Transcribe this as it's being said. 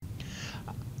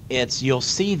you'll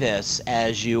see this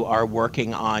as you are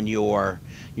working on your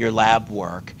lab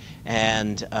work.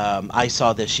 And I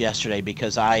saw this yesterday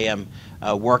because I am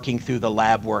working through the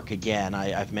lab work again.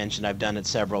 I've mentioned I've done it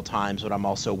several times, but I'm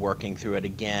also working through it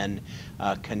again,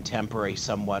 contemporary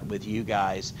somewhat with you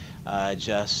guys,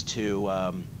 just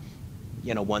to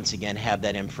once again have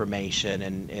that information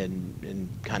and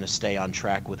kind of stay on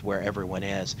track with where everyone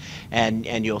is.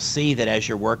 And you'll see that as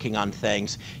you're working on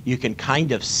things, you can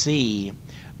kind of see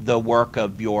the work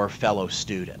of your fellow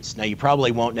students. Now, you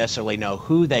probably won't necessarily know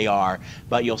who they are,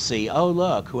 but you'll see, oh,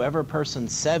 look, whoever person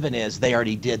 7 is, they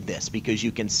already did this, because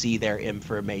you can see their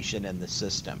information in the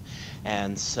system.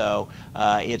 And so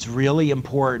it's really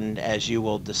important, as you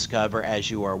will discover as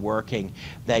you are working,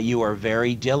 that you are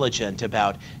very diligent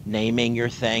about naming your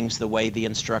things the way the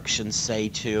instructions say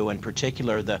to, in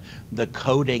particular the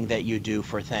coding that you do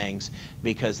for things,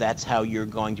 because that's how you're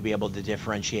going to be able to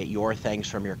differentiate your things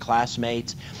from your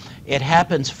classmates. It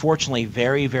happens, fortunately,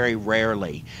 very, very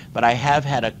rarely, but I have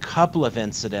had a couple of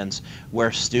incidents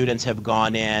where students have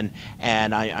gone in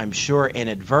and I'm sure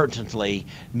inadvertently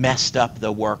messed up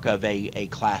the work of a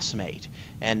classmate.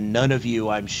 And none of you,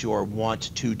 I'm sure,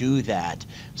 want to do that.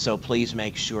 So please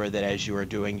make sure that as you are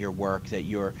doing your work that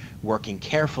you're working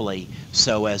carefully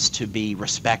so as to be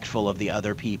respectful of the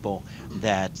other people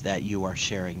that you are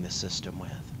sharing the system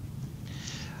with.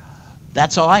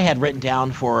 That's all I had written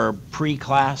down for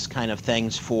pre-class kind of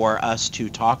things for us to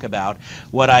talk about.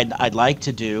 What I'd like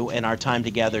to do in our time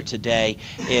together today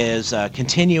is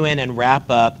continue in and wrap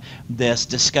up this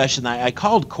discussion I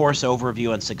called Course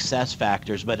Overview and Success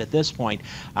Factors, but at this point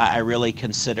I really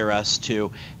consider us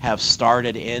to have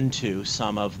started into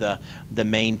some of the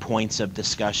main points of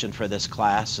discussion for this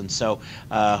class, and so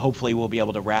hopefully we'll be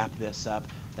able to wrap this up.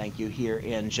 Thank you, here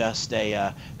in just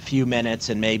a few minutes,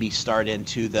 and maybe start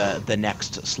into the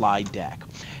next slide deck.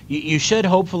 You should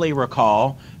hopefully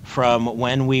recall from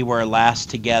when we were last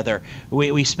together,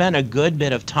 we spent a good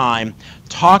bit of time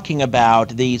talking about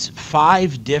these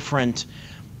 5 different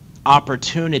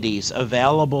opportunities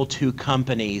available to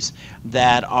companies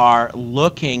that are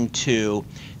looking to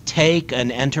take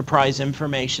an enterprise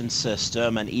information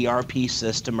system, an ERP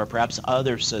system, or perhaps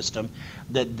other system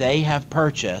that they have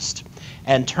purchased,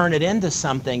 and turn it into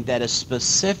something that is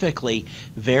specifically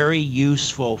very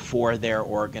useful for their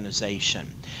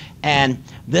organization. And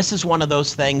this is one of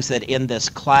those things that in this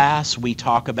class we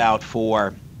talk about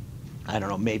for, I don't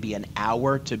know, maybe an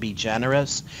hour to be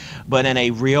generous, but in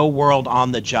a real world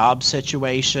on the job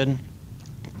situation,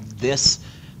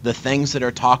 the things that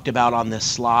are talked about on this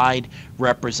slide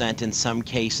represent in some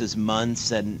cases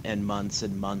months and months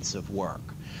and months of work.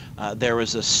 There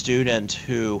was a student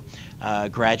who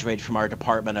graduated from our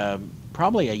department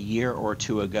probably a year or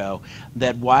two ago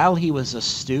that while he was a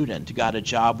student got a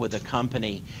job with a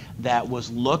company that was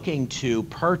looking to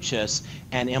purchase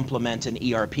and implement an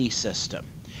ERP system.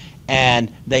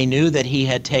 And they knew that he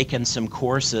had taken some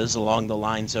courses along the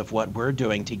lines of what we're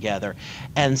doing together.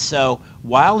 And so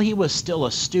while he was still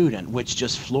a student, which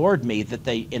just floored me that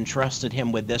they entrusted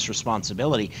him with this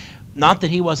responsibility, not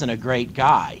that he wasn't a great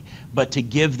guy, but to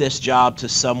give this job to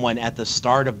someone at the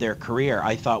start of their career,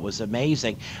 I thought was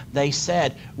amazing. They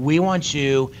said, we want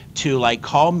you to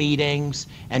call meetings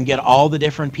and get all the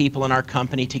different people in our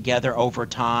company together over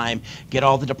time, get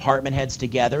all the department heads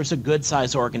together. It's a good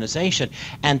sized organization,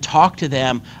 and talk to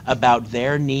them about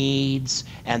their needs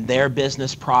and their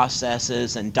business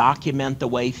processes and document the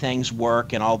way things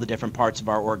work in all the different parts of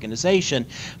our organization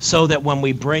so that when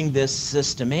we bring this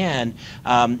system in,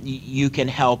 you can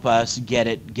help us get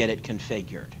it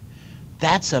configured.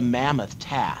 That's a mammoth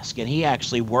task, and he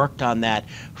actually worked on that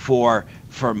for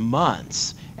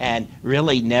months and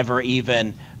really never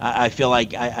even, I feel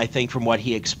like, I think from what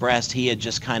he expressed, he had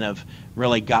just kind of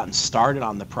really gotten started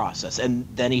on the process. And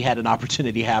then he had an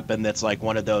opportunity happen that's like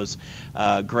one of those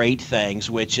great things,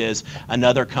 which is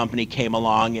another company came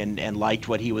along and liked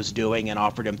what he was doing and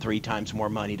offered him 3 times more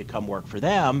money to come work for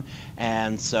them.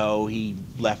 And so he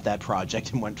left that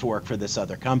project and went to work for this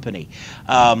other company.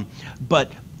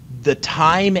 But the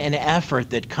time and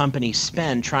effort that companies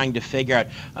spend trying to figure out,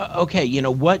 okay,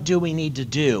 what do we need to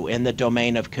do in the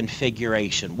domain of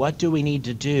configuration? What do we need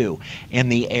to do in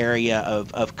the area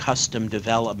of custom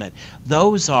development?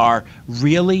 Those are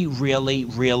really, really,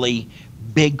 really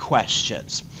big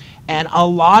questions. And a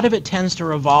lot of it tends to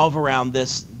revolve around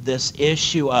this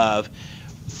issue of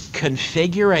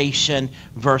configuration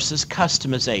versus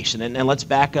customization. And let's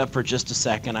back up for just a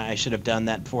second. I should have done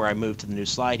that before I moved to the new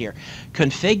slide here.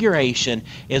 Configuration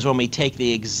is when we take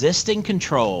the existing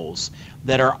controls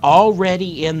that are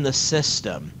already in the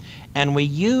system And we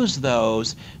use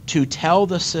those to tell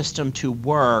the system to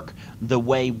work the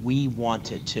way we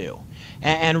want it to.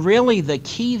 And really the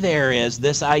key there is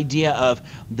this idea of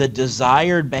the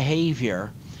desired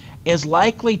behavior is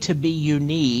likely to be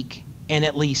unique in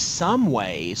at least some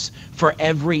ways for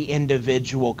every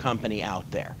individual company out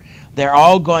there. They're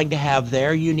all going to have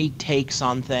their unique takes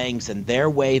on things and their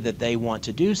way that they want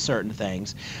to do certain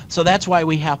things. So that's why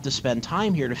we have to spend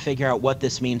time here to figure out what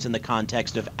this means in the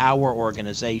context of our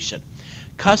organization.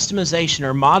 Customization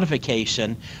or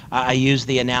modification, I used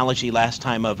the analogy last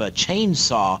time of a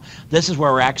chainsaw. This is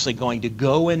where we're actually going to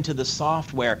go into the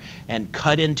software and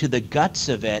cut into the guts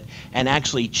of it and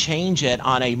actually change it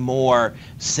on a more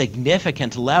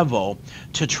significant level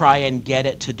to try and get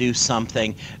it to do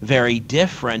something very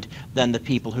different than the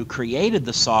people who created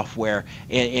the software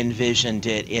envisioned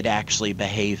it actually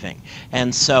behaving.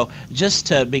 And so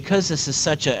because this is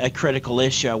such a critical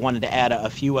issue, I wanted to add a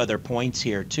few other points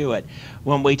here to it.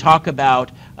 When we talk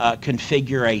about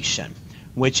configuration,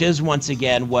 which is once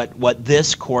again what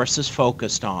this course is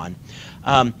focused on,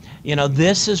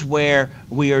 this is where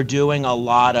we are doing a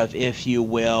lot of, if you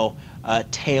will,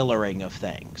 tailoring of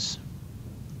things.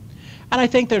 And I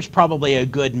think there's probably a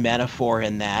good metaphor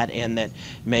in that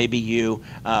maybe you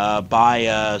buy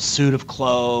a suit of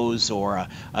clothes or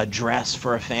a dress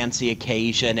for a fancy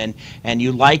occasion, and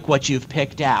you like what you've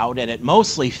picked out, and it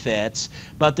mostly fits,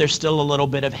 but there's still a little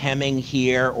bit of hemming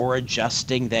here or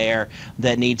adjusting there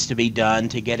that needs to be done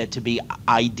to get it to be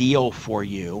ideal for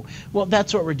you. Well,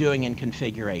 that's what we're doing in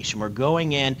configuration. We're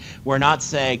going in, we're not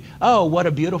saying, oh, what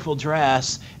a beautiful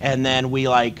dress, and then we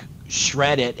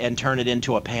shred it and turn it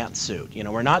into a pantsuit.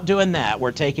 We're not doing that.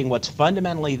 We're taking what's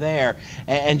fundamentally there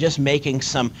and just making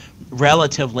some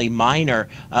relatively minor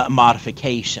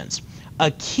modifications.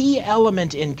 A key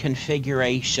element in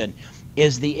configuration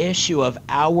is the issue of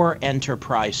our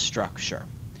enterprise structure.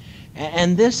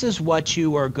 And this is what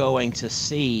you are going to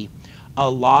see a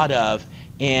lot of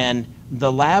in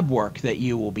the lab work that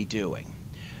you will be doing,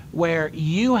 where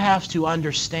you have to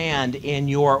understand in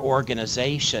your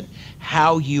organization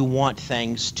how you want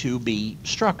things to be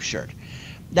structured.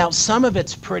 Now, some of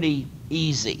it's pretty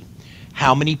easy.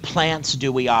 How many plants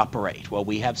do we operate? Well,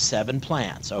 we have 7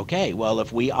 plants. Okay, well,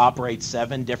 if we operate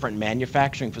 7 different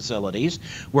manufacturing facilities,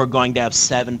 we're going to have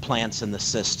 7 plants in the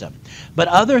system. But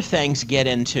other things get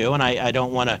into, and I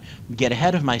don't want to get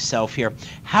ahead of myself here,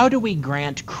 how do we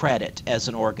grant credit as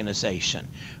an organization?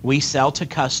 We sell to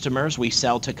customers. We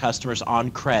sell to customers on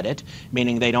credit,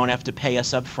 meaning they don't have to pay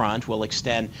us up front. We'll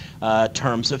extend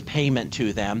terms of payment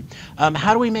to them.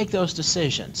 How do we make those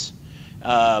decisions?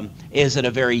 Is it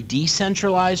a very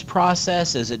decentralized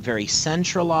process? Is it very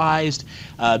centralized?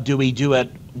 Do we do it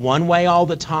one way all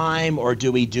the time, or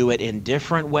do we do it in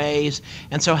different ways?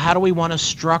 And so how do we want to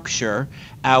structure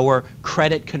our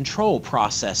credit control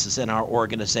processes in our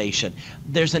organization?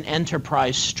 There's an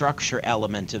enterprise structure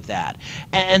element of that.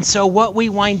 And so what we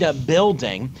wind up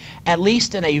building, at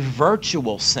least in a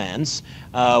virtual sense,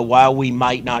 while we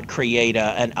might not create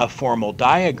a formal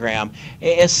diagram,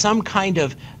 is some kind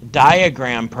of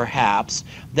diagram perhaps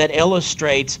that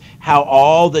illustrates how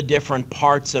all the different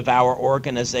parts of our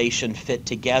organization fit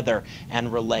together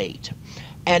and relate.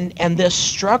 And this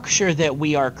structure that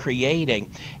we are creating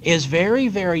is very,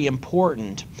 very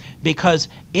important because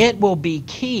it will be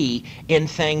key in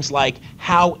things like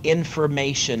how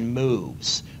information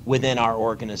moves within our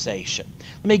organization.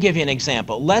 Let me give you an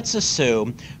example. Let's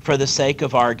assume, for the sake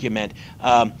of argument,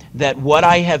 that what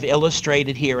I have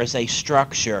illustrated here is a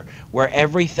structure where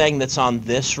everything that's on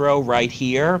this row right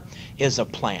here is a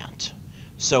plant.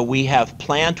 So we have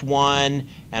plant 1,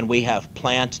 and we have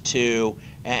plant 2,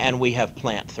 and we have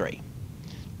plant 3.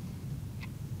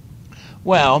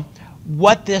 Well,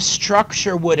 what this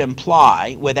structure would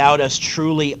imply, without us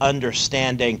truly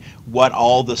understanding what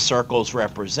all the circles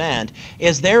represent,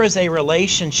 is there is a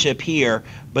relationship here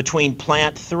between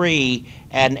plant 3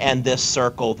 and this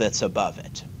circle that's above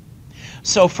it.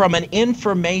 So from an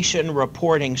information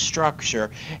reporting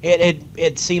structure,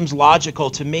 it seems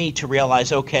logical to me to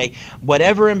realize, okay,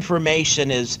 whatever information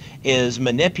is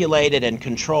manipulated and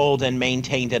controlled and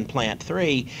maintained in plant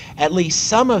 3, at least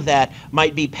some of that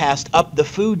might be passed up the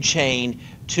food chain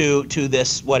to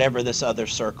this, whatever this other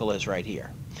circle is right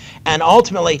here. And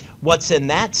ultimately, what's in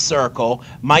that circle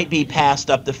might be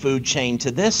passed up the food chain to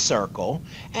this circle,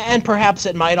 and perhaps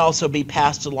it might also be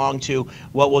passed along to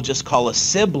what we'll just call a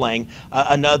sibling,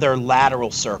 another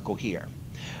lateral circle here.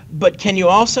 But can you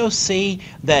also see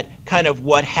that kind of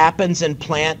what happens in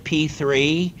plant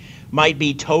P3 might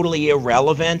be totally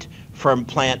irrelevant from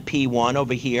plant P1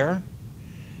 over here?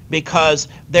 because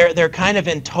they're kind of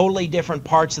in totally different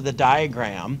parts of the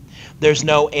diagram. There's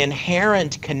no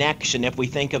inherent connection. If we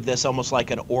think of this almost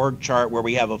like an org chart where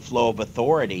we have a flow of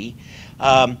authority,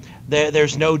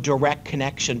 there's no direct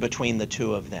connection between the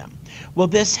two of them. Well,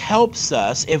 this helps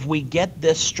us, if we get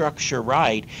this structure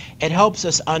right, it helps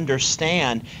us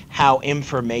understand how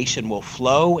information will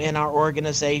flow in our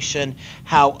organization,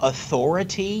 how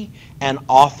authority and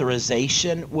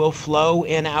authorization will flow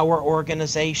in our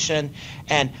organization,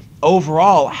 and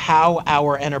overall how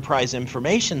our enterprise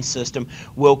information system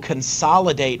will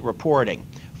consolidate reporting.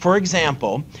 For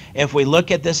example, if we look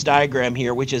at this diagram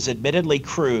here, which is admittedly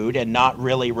crude and not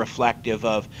really reflective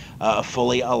of a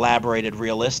fully elaborated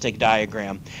realistic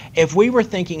diagram, if we were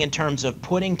thinking in terms of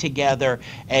putting together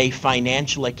a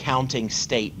financial accounting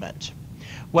statement,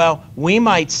 well, we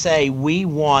might say we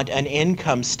want an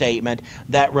income statement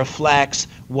that reflects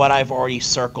what I've already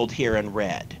circled here in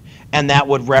red. And that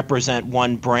would represent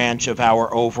one branch of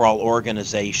our overall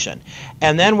organization.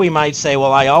 And then we might say,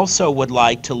 well, I also would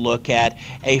like to look at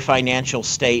a financial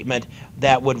statement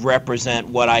that would represent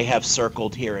what I have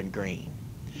circled here in green.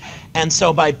 And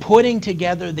so by putting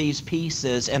together these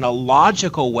pieces in a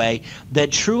logical way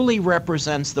that truly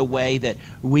represents the way that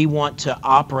we want to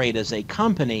operate as a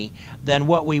company, then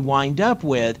what we wind up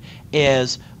with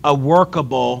is a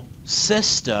workable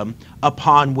system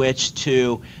upon which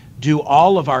to do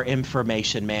all of our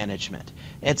information management.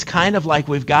 It's kind of like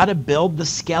we've got to build the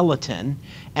skeleton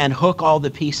and hook all the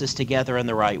pieces together in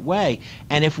the right way.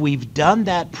 And if we've done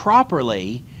that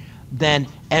properly, then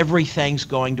everything's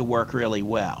going to work really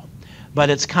well. But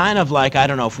it's kind of like, I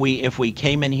don't know, if we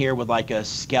came in here with like a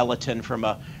skeleton from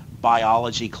a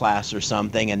biology class or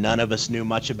something and none of us knew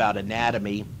much about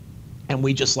anatomy, and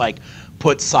we just like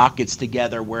put sockets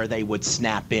together where they would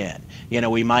snap in. You know,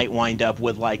 we might wind up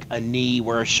with like a knee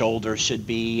where a shoulder should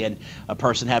be, and a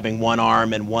person having one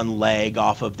arm and one leg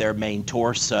off of their main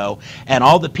torso, and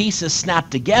all the pieces snap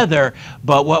together,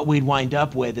 but what we'd wind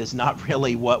up with is not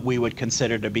really what we would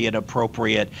consider to be an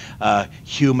appropriate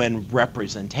human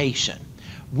representation.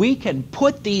 We can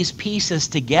put these pieces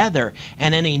together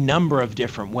in any number of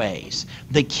different ways.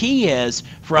 The key is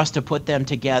for us to put them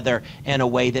together in a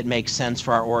way that makes sense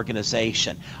for our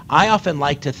organization. I often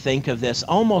like to think of this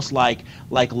almost like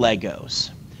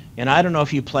Legos. And I don't know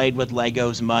if you played with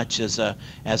Legos much as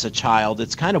a child.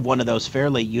 It's kind of one of those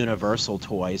fairly universal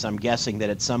toys. I'm guessing that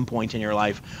at some point in your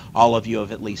life, all of you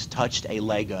have at least touched a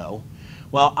Lego.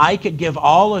 Well, I could give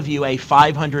all of you a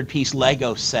 500-piece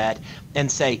Lego set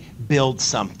and say, build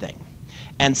something.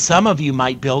 And some of you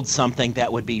might build something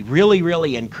that would be really,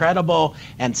 really incredible,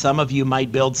 and some of you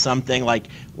might build something like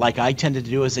I tended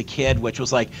to do as a kid, which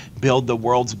was like build the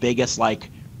world's biggest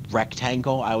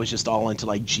rectangle. I was just all into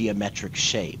like geometric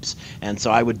shapes, and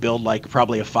so I would build like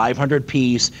probably a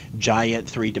 500-piece giant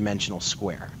three-dimensional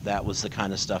square. That was the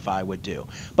kind of stuff I would do.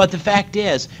 But the fact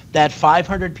is that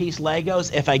 500-piece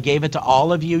Legos, if I gave it to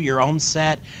all of you, your own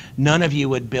set, none of you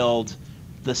would build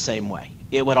the same way.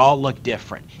 It would all look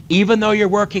different, even though you're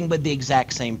working with the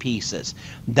exact same pieces.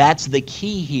 That's the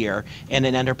key here in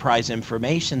an enterprise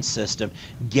information system,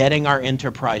 getting our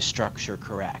enterprise structure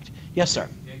correct. Yes, sir?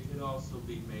 It could also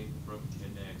be made from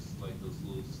Kinects, like those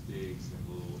little sticks and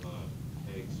little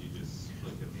eggs, you just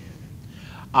flick them in.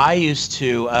 I used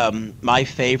to, my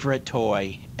favorite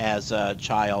toy as a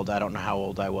child, I don't know how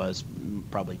old I was,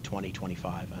 probably 20,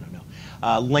 25, I don't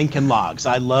know. Lincoln Logs.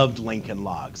 I loved Lincoln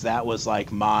Logs. That was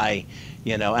like my,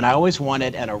 and I always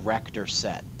wanted an erector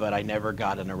set, but I never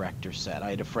got an erector set. I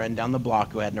had a friend down the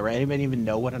block who had an erector. Anybody even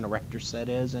know what an erector set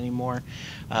is anymore?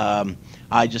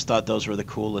 I just thought those were the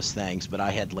coolest things, but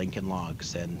I had Lincoln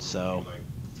Logs, and so.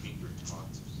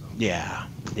 Yeah.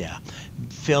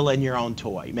 Fill in your own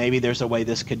toy. Maybe there's a way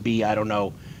this could be, I don't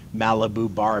know, Malibu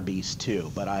Barbies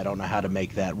too, but I don't know how to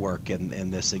make that work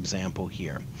in this example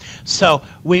here. So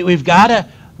we've got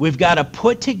to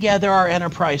put together our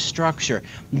enterprise structure.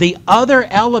 The other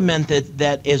element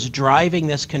that is driving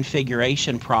this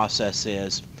configuration process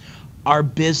is our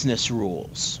business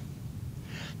rules.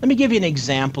 Let me give you an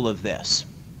example of this.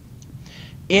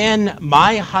 In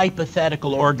my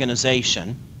hypothetical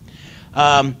organization,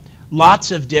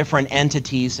 lots of different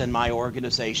entities in my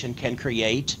organization can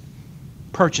create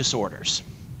purchase orders.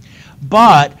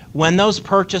 But when those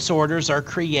purchase orders are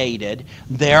created,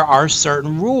 there are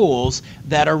certain rules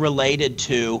that are related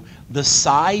to the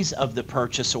size of the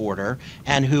purchase order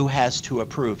and who has to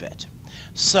approve it.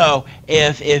 So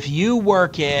if you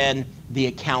work in the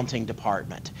accounting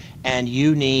department and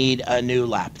you need a new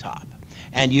laptop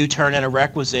and you turn in a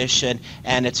requisition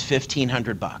and it's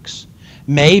 $1,500,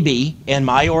 Maybe in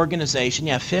my organization,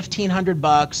 you have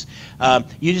 $1,500.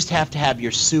 You just have to have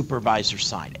your supervisor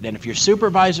sign it. And if your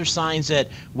supervisor signs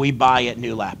it, we buy a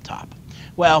new laptop.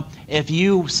 Well, if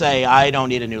you say, I don't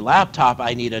need a new laptop,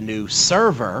 I need a new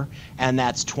server, and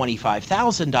that's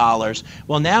 $25,000,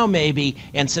 well, now maybe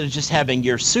instead of just having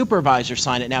your supervisor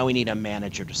sign it, now we need a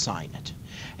manager to sign it.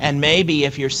 And maybe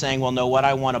if you're saying, well, no, what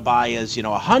I want to buy is,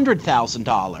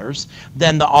 $100,000,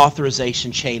 then the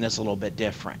authorization chain is a little bit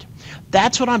different.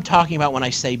 That's what I'm talking about when I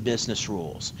say business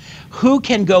rules. Who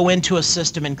can go into a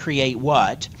system and create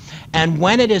what? And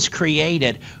when it is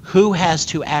created, who has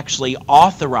to actually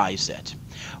authorize it?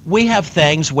 We have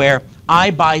things where I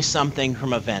buy something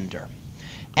from a vendor,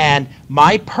 and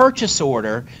my purchase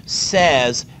order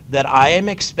says that I am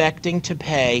expecting to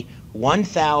pay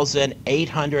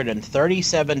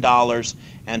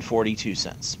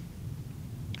 $1,837.42.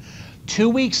 2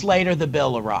 weeks later, the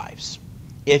bill arrives.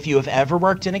 If you have ever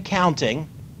worked in accounting,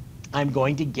 I'm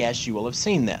going to guess you will have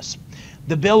seen this.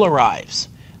 The bill arrives.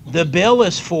 The bill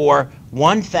is for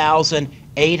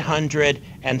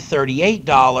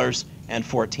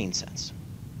 $1,838.14.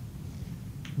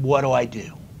 What do I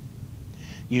do?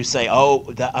 You say, oh,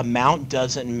 the amount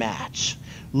doesn't match.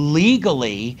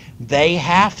 Legally, they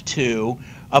have to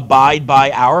abide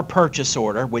by our purchase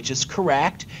order, which is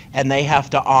correct, and they have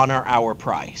to honor our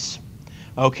price.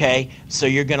 Okay, so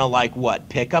you're going to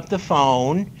pick up the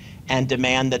phone and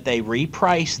demand that they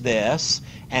reprice this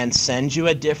and send you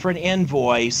a different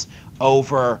invoice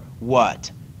over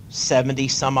what, 70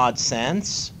 some odd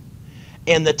cents?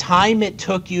 In the time it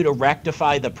took you to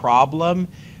rectify the problem,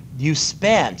 you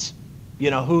spent,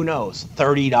 who knows,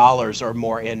 $30 or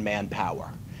more in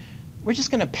manpower. We're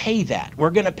just going to pay that. We're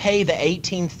going to pay the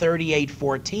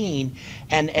 $1,838.14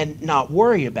 and not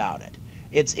worry about it.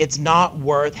 It's not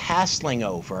worth hassling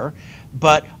over,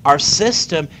 but our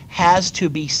system has to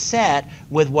be set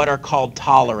with what are called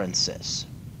tolerances.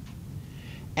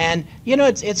 And,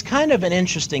 it's kind of an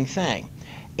interesting thing.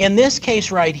 In this case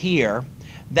right here,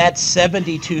 that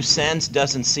 72 cents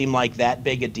doesn't seem like that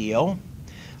big a deal.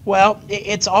 Well,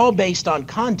 it's all based on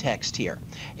context here.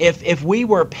 If we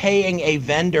were paying a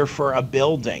vendor for a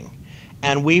building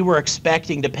and we were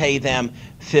expecting to pay them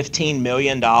 $15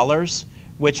 million,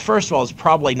 which first of all is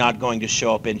probably not going to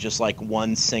show up in just like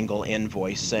one single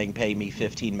invoice saying pay me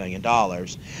 $15 million.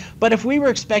 But if we were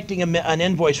expecting an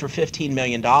invoice for $15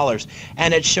 million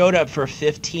and it showed up for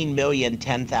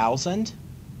 $15,010,000,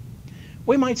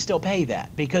 we might still pay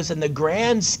that, because in the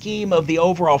grand scheme of the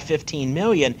overall 15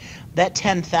 million, that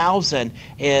 10,000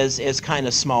 is kind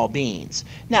of small beans.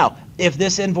 Now, if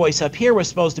this invoice up here was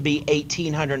supposed to be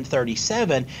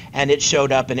 1,837 and it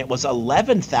showed up and it was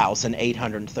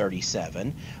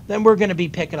 11,837, then we're going to be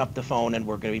picking up the phone and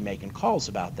we're going to be making calls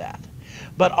about that.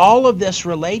 But all of this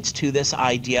relates to this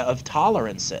idea of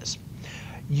tolerances.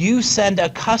 You send a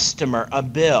customer a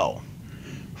bill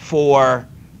for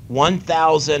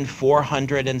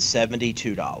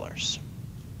 $1,472.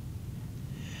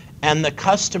 And the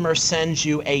customer sends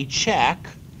you a check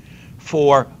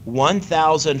for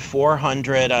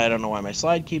 $1,400, I don't know why my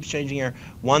slide keeps changing here,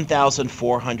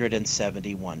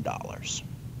 $1,471.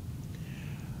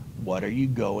 What are you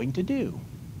going to do?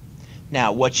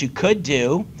 Now, what you could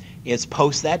do is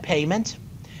post that payment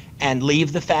and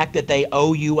leave the fact that they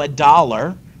owe you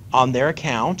 $1 on their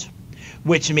account,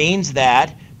 which means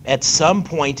that at some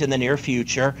point in the near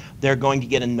future, they're going to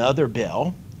get another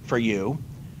bill from you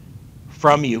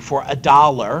for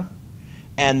 $1.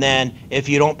 And then if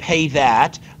you don't pay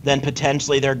that, then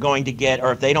potentially they're going to get,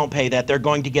 or if they don't pay that, they're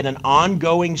going to get an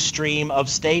ongoing stream of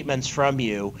statements from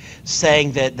you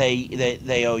saying that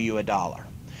they owe you $1.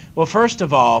 Well, first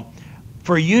of all,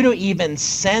 for you to even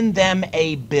send them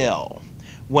a bill,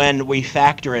 when we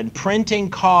factor in printing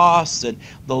costs and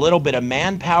the little bit of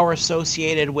manpower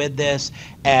associated with this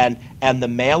and the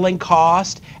mailing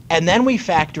cost, and then we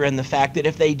factor in the fact that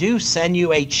if they do send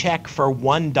you a check for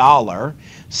 $1,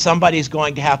 somebody's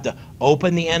going to have to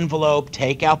open the envelope,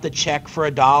 take out the check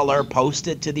for $1, post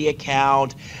it to the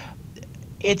account.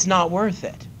 It's not worth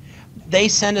it. They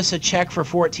send us a check for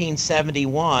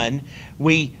 $14.71,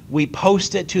 we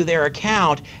post it to their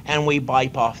account, and we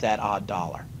wipe off that odd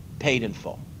dollar. Paid in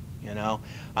full.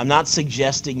 I'm not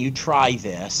suggesting you try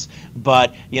this,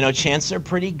 but chances are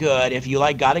pretty good if you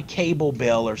got a cable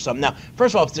bill or something. Now,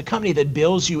 first of all, if it's a company that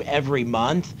bills you every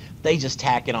month, they just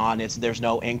tack it on. There's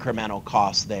no incremental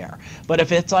cost there. But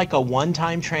if it's like a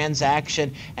one-time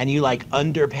transaction and you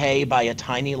underpay by a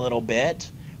tiny little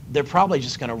bit, they're probably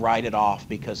just going to write it off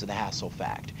because of the hassle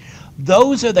fact.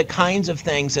 Those are the kinds of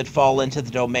things that fall into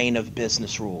the domain of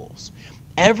business rules.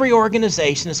 Every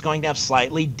organization is going to have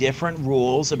slightly different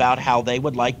rules about how they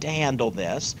would like to handle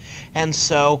this, and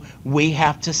so we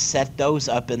have to set those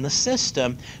up in the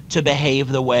system to behave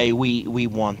the way we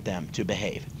want them to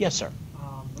behave. Yes, sir.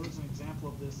 There was an example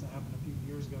of this that happened a few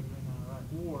years ago during the Iraq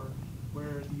War,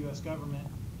 where the U.S. government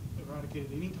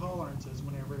eradicated any tolerances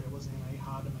whenever it was in a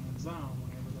high-demand zone,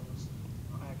 whenever there was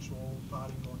actual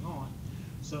fighting going on.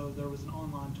 So there was an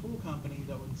online tool company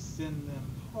that would send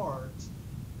them parts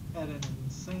at an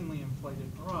insanely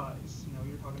inflated price. You know,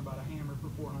 you're talking about a hammer for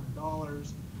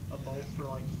 $400, a bolt for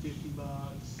like $50,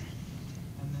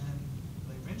 and then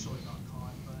they eventually got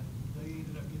caught, but they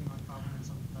ended up getting like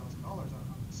 $500,000 out of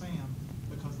Uncle Sam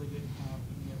because they didn't have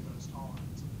any of those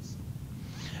tolerances.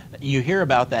 You hear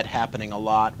about that happening a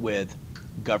lot with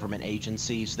government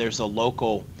agencies. There's a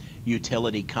local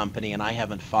utility company, and I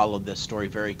haven't followed this story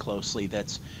very closely,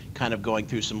 that's kind of going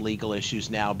through some legal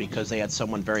issues now because they had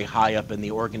someone very high up in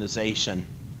the organization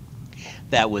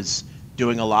that was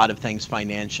doing a lot of things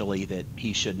financially that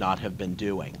he should not have been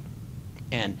doing.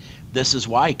 And this is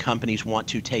why companies want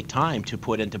to take time to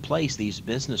put into place these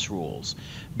business rules,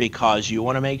 because you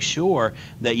want to make sure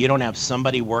that you don't have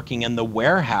somebody working in the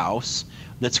warehouse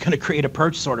that's going to create a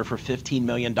purchase order for $15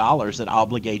 million that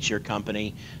obligates your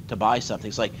company to buy something.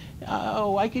 It's like,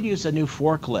 oh, I could use a new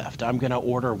forklift. I'm going to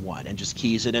order one, and just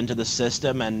keys it into the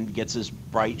system and gets this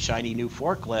bright, shiny new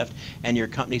forklift, and your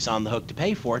company's on the hook to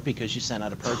pay for it because you sent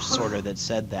out a purchase order that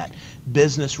said that.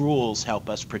 Business rules help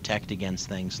us protect against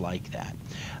things like that.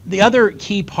 The other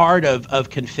key part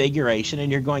of configuration,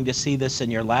 and you're going to see this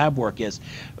in your lab work, is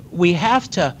we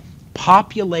have to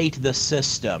populate the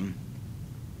system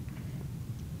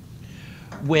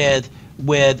with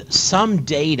some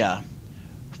data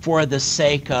for the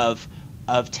sake of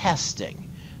testing.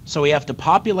 So we have to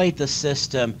populate the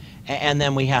system, and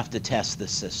then we have to test the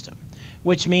system,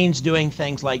 which means doing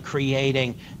things like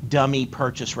creating dummy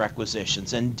purchase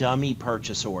requisitions and dummy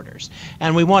purchase orders.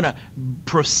 And we want to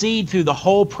proceed through the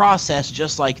whole process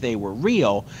just like they were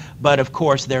real, but of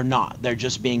course they're not. They're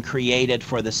just being created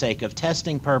for the sake of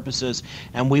testing purposes,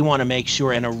 and we want to make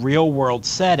sure in a real world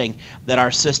setting that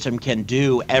our system can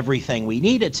do everything we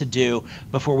need it to do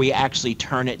before we actually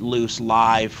turn it loose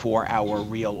live for our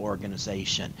real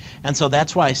organization. And so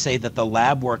that's why I say that the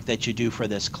lab work that you do for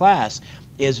this class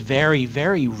is very,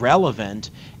 very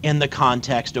relevant in the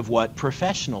context of what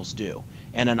professionals do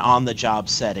in an on-the-job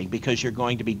setting, because you're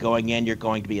going to be going in, you're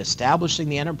going to be establishing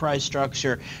the enterprise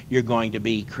structure, you're going to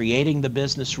be creating the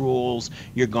business rules,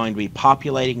 you're going to be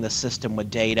populating the system with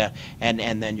data, and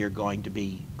then you're going to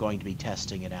be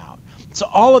testing it out. So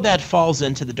all of that falls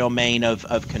into the domain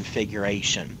of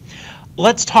configuration.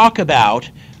 Let's talk about,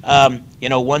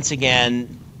 once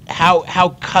again,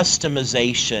 how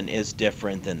customization is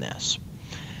different than this.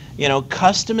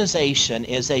 Customization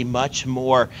is a much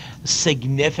more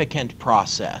significant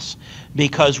process,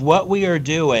 because what we are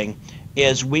doing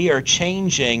is we are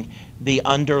changing the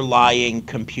underlying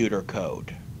computer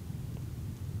code.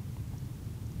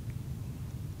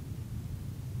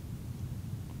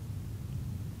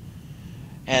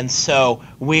 And so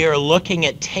we are looking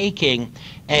at taking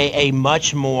a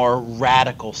much more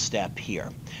radical step here.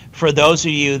 For those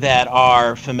of you that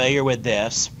are familiar with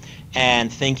this,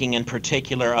 and thinking in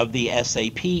particular of the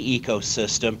SAP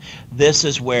ecosystem, this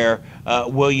is where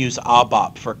we'll use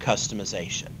ABAP for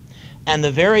customization. And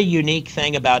the very unique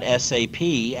thing about SAP,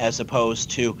 as opposed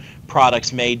to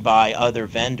products made by other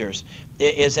vendors,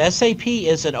 is SAP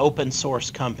is an open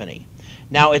source company.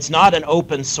 Now, it's not an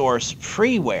open source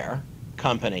freeware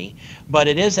company, but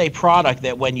it is a product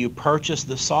that when you purchase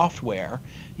the software,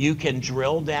 you can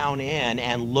drill down in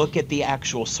and look at the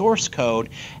actual source code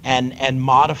and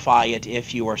modify it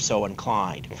if you are so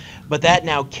inclined. But that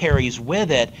now carries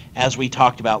with it, as we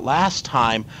talked about last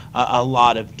time, a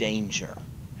lot of danger.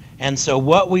 And so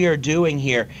what we are doing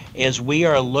here is we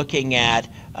are looking at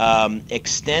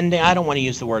extending. I don't want to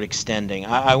use the word extending.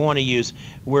 I want to use,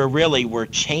 we're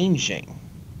changing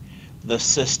the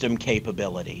system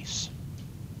capabilities.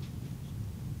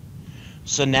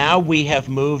 So now we have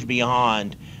moved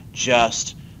beyond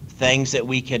just things that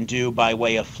we can do by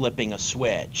way of flipping a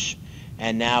switch,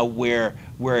 and now we're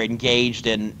engaged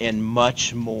in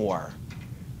much more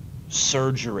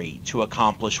surgery to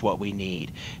accomplish what we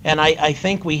need. And I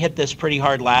think we hit this pretty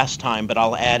hard last time, but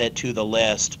I'll add it to the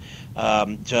list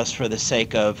just for the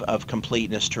sake of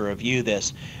completeness to review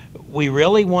this. We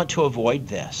really want to avoid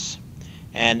this.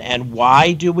 And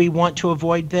why do we want to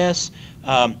avoid this?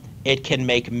 It can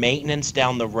make maintenance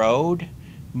down the road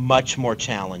much more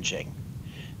challenging,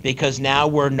 because now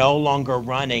we're no longer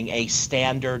running a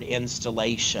standard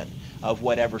installation of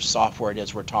whatever software it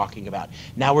is we're talking about.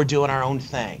 Now we're doing our own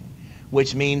thing.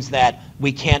 which means that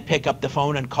we can't pick up the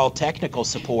phone and call technical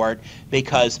support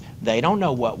because they don't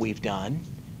know what we've done.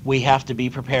 We have to be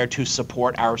prepared to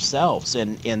support ourselves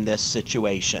in this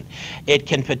situation. It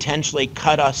can potentially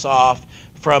cut us off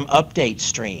from update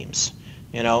streams,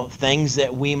 things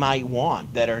that we might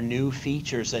want that are new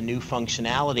features and new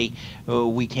functionality.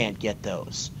 We can't get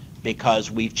those because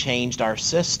we've changed our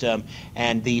system,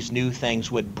 and these new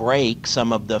things would break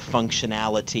some of the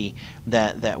functionality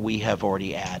that we have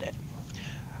already added.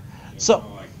 So,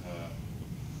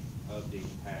 update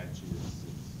patches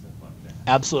and stuff like that.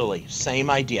 absolutely, same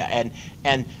idea.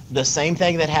 And the same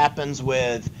thing that happens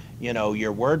with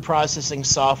your word processing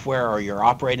software or your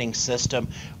operating system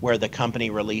where the company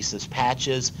releases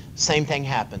patches, same thing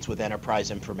happens with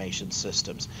enterprise information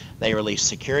systems. They release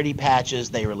security patches,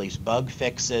 they release bug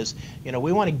fixes.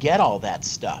 We want to get all that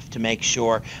stuff to make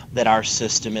sure that our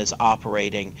system is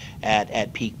operating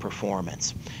at peak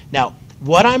performance. Now,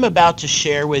 what I'm about to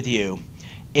share with you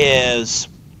is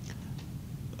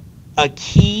a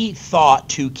key thought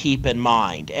to keep in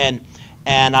mind.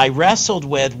 And I wrestled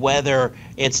with whether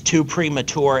it's too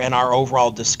premature in our overall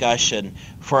discussion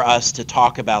for us to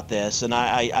talk about this. And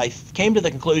I came to the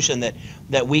conclusion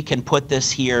that we can put this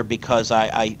here because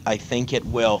I think it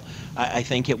will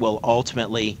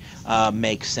ultimately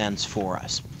make sense for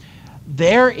us.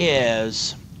 There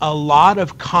is a lot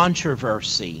of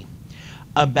controversy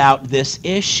about this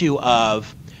issue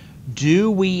of, do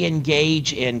we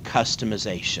engage in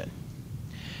customization?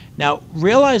 Now,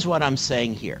 realize what I'm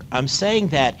saying here. I'm saying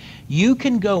that you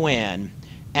can go in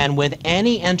and with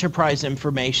any enterprise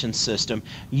information system,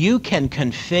 you can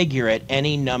configure it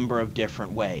any number of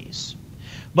different ways.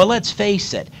 But let's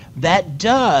face it, that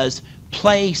does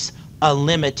place a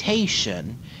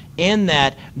limitation in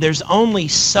that there's only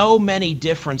so many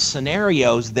different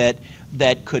scenarios that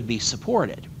could be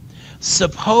supported.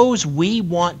 Suppose we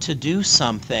want to do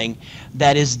something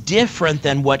that is different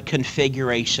than what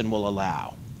configuration will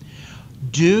allow.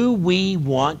 Do we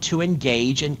want to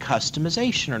engage in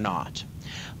customization or not?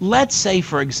 Let's say,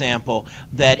 for example,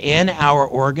 that in our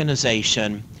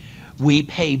organization, we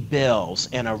pay bills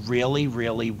in a really,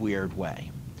 really weird way.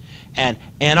 And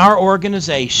in our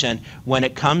organization, when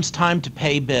it comes time to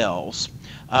pay bills,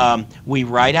 we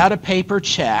write out a paper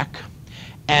check,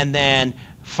 and then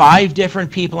 5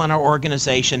 different people in our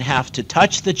organization have to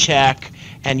touch the check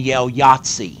and yell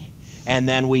Yahtzee, and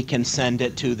then we can send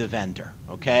it to the vendor,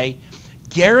 okay?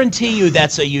 Guarantee you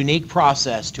that's a unique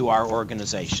process to our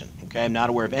organization, okay? I'm not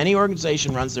aware of any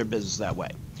organization runs their business that way.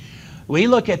 We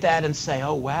look at that and say,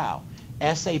 oh wow,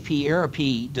 SAP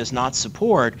ERP does not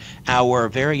support our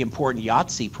very important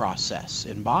Yahtzee process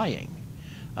in buying.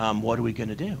 What are we going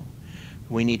to do?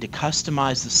 We need to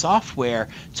customize the software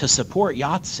to support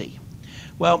Yahtzee.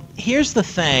 Well, here's the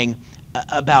thing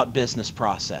about business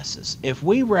processes. If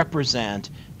we represent,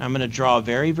 I'm going to draw a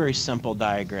very, very simple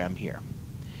diagram here.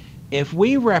 If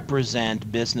we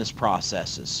represent business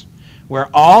processes, where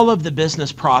all of the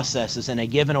business processes in a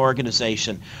given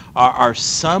organization are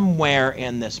somewhere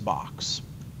in this box,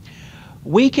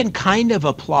 we can kind of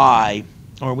apply,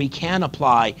 or we can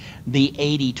apply the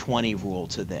 80-20 rule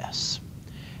to this.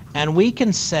 And we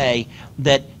can say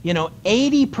that,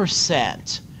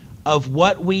 80% of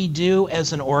what we do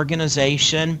as an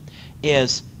organization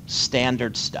is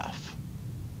standard stuff.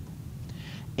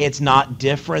 It's not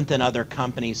different than other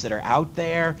companies that are out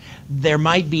there. There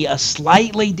might be a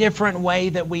slightly different way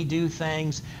that we do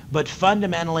things, but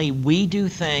fundamentally we do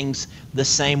things the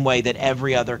same way that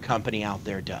every other company out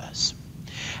there does.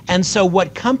 And so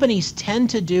what companies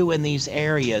tend to do in these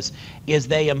areas is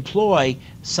they employ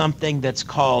something that's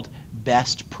called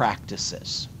best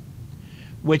practices,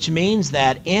 which means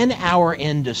that in our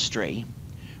industry,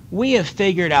 we have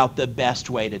figured out the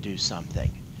best way to do something.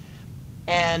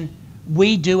 And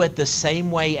we do it the same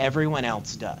way everyone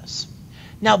else does.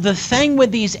 Now, the thing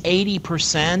with these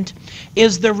 80%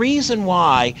 is the reason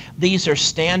why these are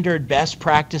standard best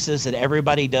practices that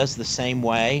everybody does the same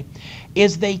way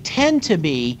is they tend to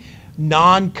be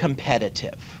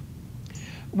non-competitive,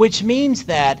 which means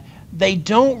that they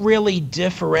don't really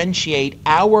differentiate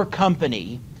our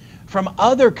company from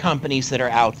other companies that are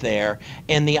out there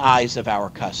in the eyes of our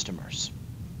customers.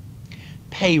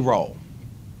 Payroll.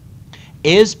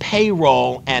 Is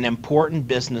payroll an important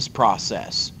business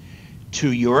process?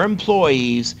 To your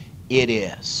employees, it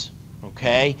is.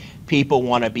 Okay? People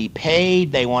want to be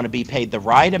paid. They want to be paid the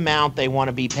right amount. They want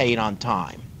to be paid on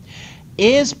time.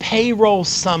 Is payroll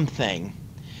something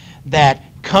that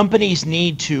companies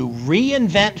need to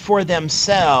reinvent for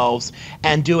themselves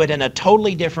and do it in a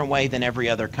totally different way than every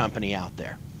other company out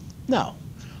there? No.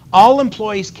 All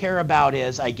employees care about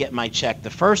is I get my check the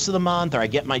first of the month, or I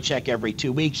get my check every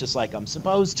 2 weeks just like I'm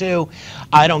supposed to.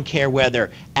 I don't care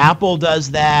whether Apple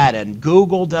does that and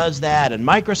Google does that and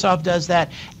Microsoft does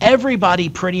that. Everybody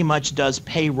pretty much does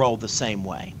payroll the same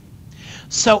way.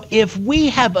 So if we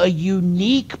have a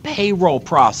unique payroll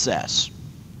process,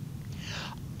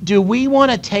 do we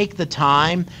want to take the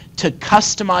time to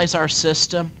customize our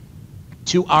system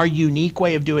to our unique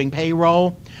way of doing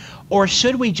payroll? Or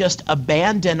should we just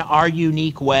abandon our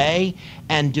unique way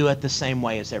and do it the same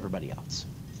way as everybody else?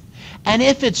 And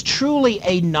if it's truly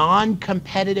a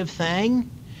non-competitive thing,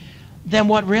 then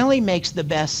what really makes the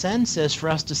best sense is for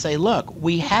us to say, look,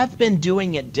 we have been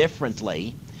doing it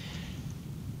differently,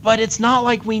 but it's not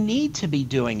like we need to be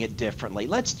doing it differently.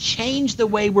 Let's change the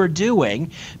way we're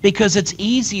doing because it's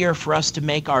easier for us to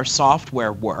make our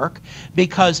software work,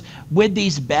 because with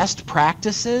these best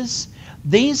practices,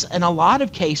 these, in a lot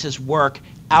of cases, work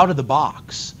out of the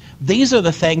box. These are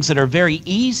the things that are very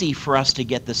easy for us to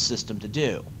get the system to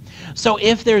do. So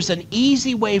if there's an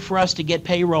easy way for us to get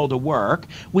payroll to work,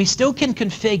 we still can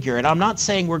configure it. I'm not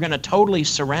saying we're going to totally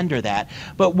surrender that,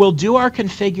 but we'll do our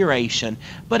configuration.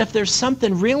 But if there's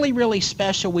something really, really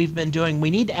special we've been doing, we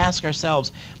need to ask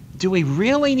ourselves, do we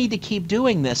really need to keep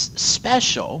doing this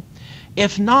special?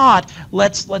 If not,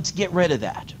 let's get rid of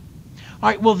that. All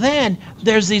right, well then,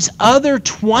 there's these other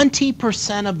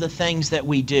 20% of the things that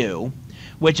we do,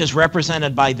 which is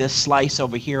represented by this slice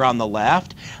over here on the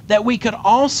left, that we could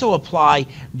also apply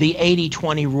the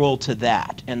 80-20 rule to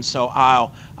that. And so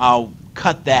I'll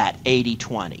cut that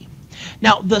 80-20.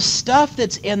 Now, the stuff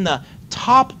that's in the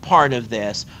top part of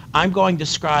this, I'm going to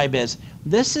describe as,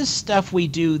 this is stuff we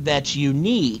do that's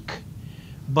unique,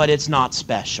 but it's not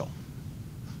special.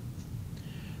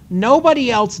 Nobody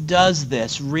else does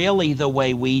this really the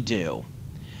way we do,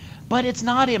 but it's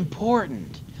not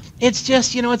important. It's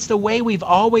just, it's the way we've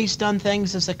always done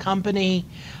things as a company.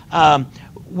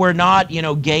 We're not,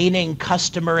 gaining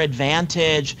customer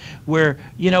advantage.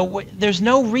 There's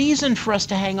no reason for us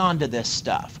to hang on to this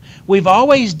stuff. We've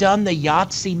always done the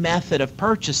Yahtzee method of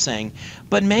purchasing,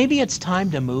 but maybe it's time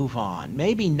to move on.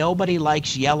 Maybe nobody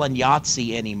likes yelling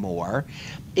Yahtzee anymore.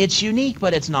 It's unique,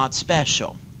 but it's not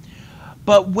special.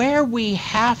 But where we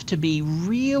have to be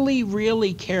really,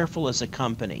 really careful as a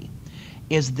company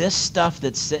is this stuff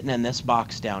that's sitting in this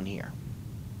box down here.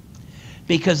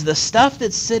 Because the stuff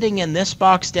that's sitting in this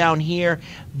box down here,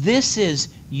 this is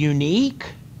unique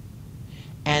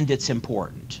and it's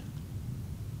important.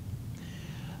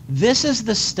 This is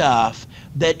the stuff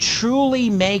that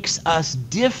truly makes us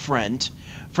different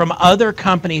from other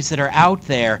companies that are out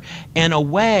there in a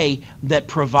way that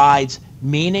provides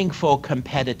meaningful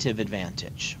competitive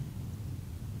advantage.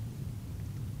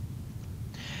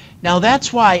 Now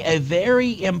that's why a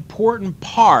very important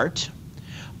part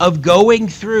of going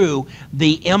through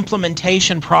the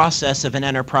implementation process of an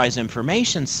enterprise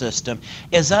information system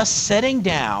is us sitting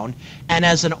down and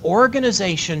as an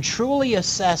organization truly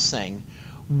assessing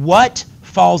what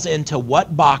falls into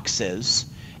what boxes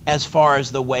as far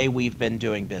as the way we've been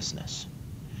doing business.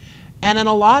 And in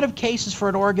a lot of cases for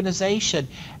an organization,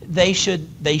 they should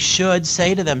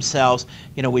say to themselves,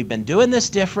 we've been doing this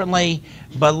differently,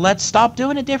 but let's stop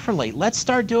doing it differently. Let's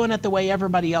start doing it the way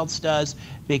everybody else does,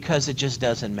 because it just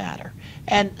doesn't matter.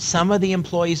 And some of the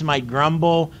employees might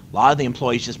grumble. A lot of the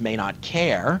employees just may not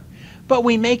care. But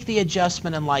we make the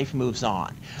adjustment and life moves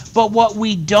on. But what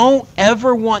we don't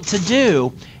ever want to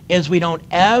do is we don't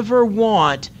ever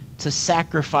want to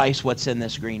sacrifice what's in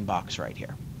this green box right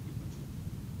here.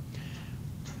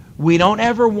 We don't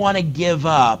ever want to give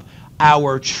up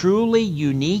our truly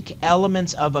unique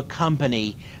elements of a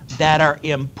company that are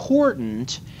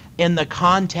important in the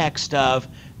context of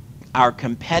our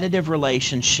competitive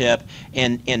relationship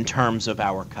in terms of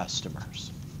our customers.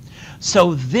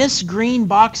 So this green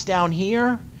box down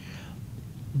here,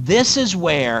 this is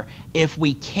where if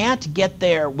we can't get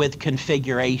there with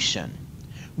configuration,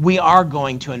 we are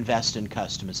going to invest in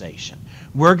customization.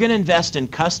 We're going to invest in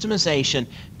customization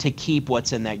to keep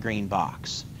what's in that green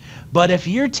box. But if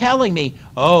you're telling me,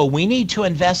 oh, we need to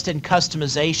invest in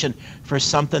customization for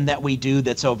something that we do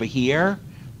that's over here,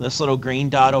 this little green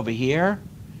dot over here,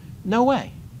 no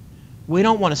way. We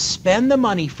don't want to spend the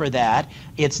money for that.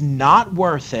 It's not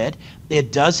worth it.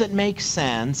 It doesn't make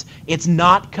sense. It's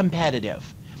not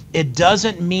competitive. It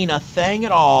doesn't mean a thing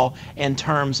at all in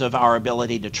terms of our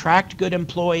ability to attract good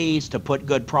employees, to put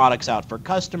good products out for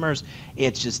customers.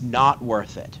 It's just not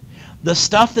worth it. The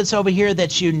stuff that's over here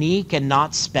that's unique and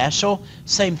not special,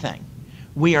 same thing.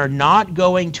 We are not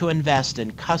going to invest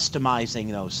in customizing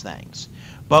those things.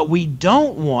 But we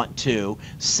don't want to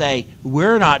say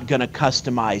we're not going to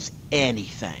customize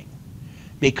anything.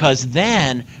 because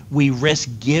then we risk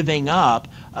giving up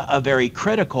a very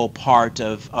critical part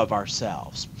of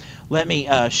ourselves. Let me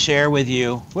share with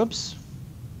you, whoops,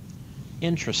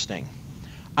 interesting.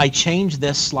 I changed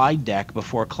this slide deck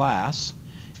before class,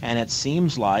 and it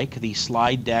seems like the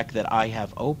slide deck that I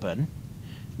have open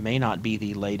may not be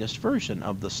the latest version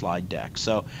of the slide deck.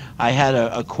 So I had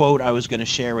a quote I was going to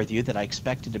share with you that I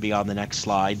expected to be on the next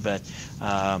slide, but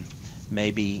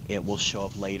maybe it will show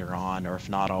up later on, or if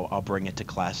not, I'll bring it to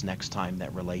class next time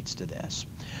that relates to this.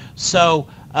 So,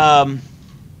 and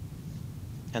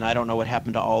I don't know what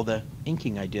happened to all the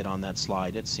inking I did on that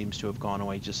slide. It seems to have gone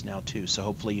away just now too, so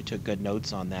hopefully you took good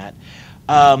notes on that.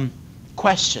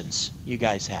 Questions you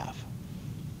guys have?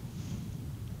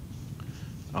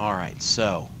 All right,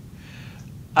 so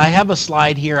I have a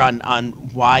slide here on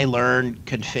why learn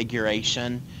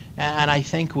configuration, and I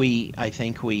think we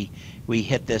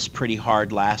hit this pretty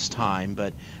hard last time,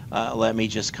 but let me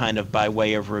just kind of, by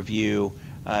way of review,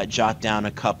 jot down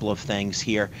a couple of things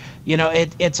here. You know,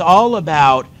 it's all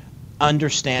about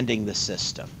understanding the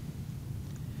system.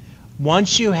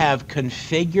 Once you have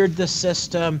configured the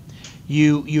system,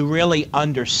 you really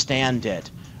understand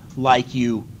it like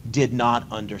you did not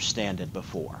understand it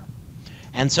before.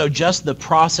 And so just the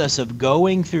process of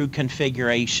going through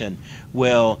configuration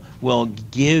will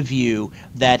give you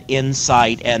that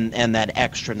insight and that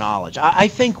extra knowledge. I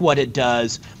think what it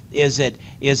does is it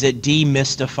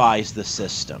demystifies the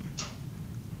system.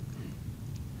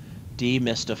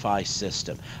 Demystify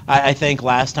system. I think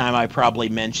last time I probably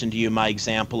mentioned to you my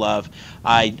example of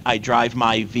I drive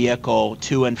my vehicle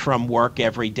to and from work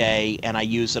every day, and I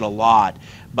use it a lot,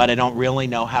 but I don't really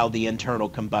know how the internal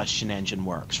combustion engine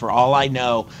works. For all I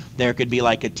know, there could be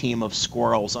like a team of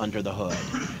squirrels under the hood.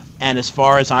 And as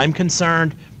far as I'm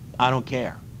concerned, I don't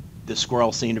care. The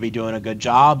squirrels seem to be doing a good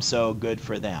job, so good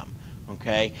for them.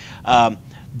 Okay?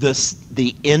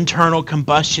 The internal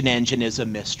combustion engine is a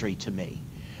mystery to me.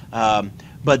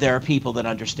 But there are people that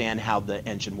understand how the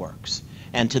engine works.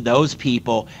 And to those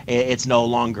people, it's no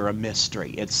longer a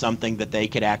mystery. It's something that they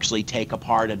could actually take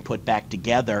apart and put back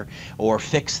together or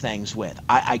fix things with.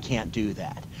 I can't do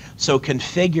that. So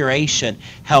configuration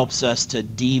helps us to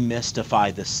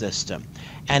demystify the system.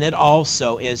 And it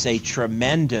also is a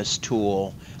tremendous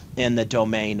tool in the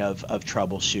domain of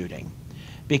troubleshooting.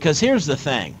 Because here's the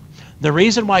thing. The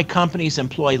reason why companies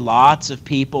employ lots of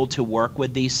people to work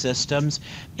with these systems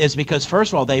is because,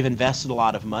 first of all, they've invested a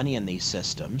lot of money in these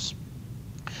systems.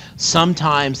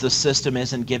 Sometimes the system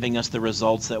isn't giving us the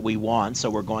results that we want,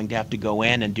 so we're going to have to go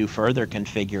in and do further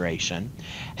configuration.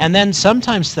 And then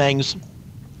sometimes things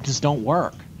just don't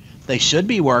work. They should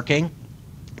be working,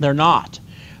 they're not.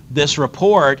 This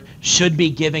report should be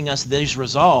giving us these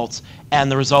results,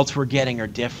 and the results we're getting are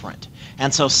different.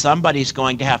 And so somebody's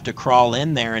going to have to crawl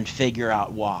in there and figure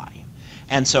out why.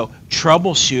 And so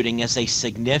troubleshooting is a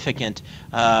significant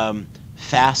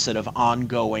facet of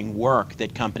ongoing work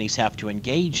that companies have to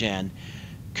engage in.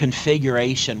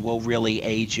 Configuration will really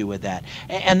aid you with that.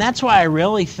 And that's why I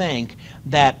really think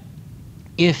that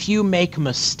if you make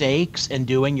mistakes in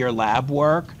doing your lab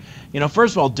work, you know,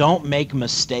 first of all, don't make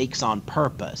mistakes on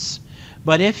purpose.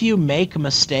 But if you make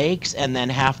mistakes and then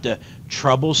have to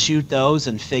troubleshoot those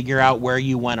and figure out where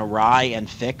you went awry and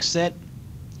fix it,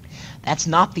 that's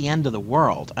not the end of the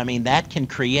world. I mean, that can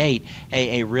create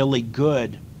a really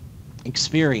good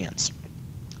experience.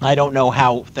 I don't know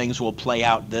how things will play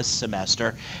out this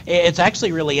semester. It's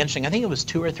actually really interesting. I think it was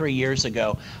 2 or 3 years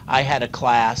ago, I had a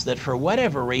class that for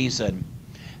whatever reason,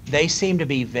 they seemed to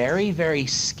be very, very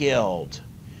skilled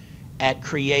at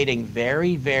creating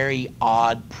very, very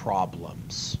odd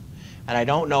problems. And I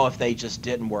don't know if they just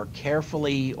didn't work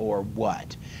carefully or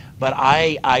what. But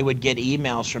I would get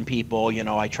emails from people, you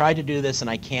know, I tried to do this and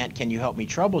I can't, can you help me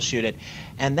troubleshoot it?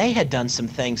 And they had done some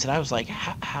things that I was like,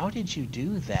 how did you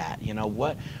do that? You know,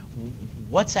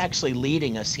 what's actually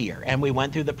leading us here? And we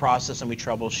went through the process and we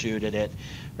troubleshooted it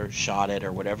or shot it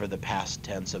or whatever the past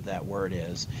tense of that word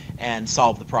is and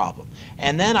solved the problem.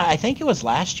 And then I think it was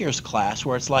last year's class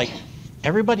where it's like,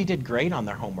 everybody did great on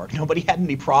their homework. Nobody had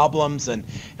any problems, and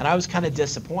I was kind of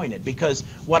disappointed because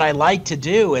what I like to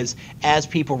do is as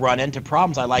people run into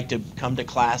problems, I like to come to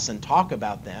class and talk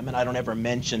about them, and I don't ever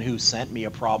mention who sent me a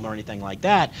problem or anything like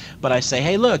that, but I say,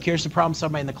 hey, look, here's the problem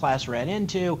somebody in the class ran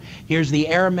into, here's the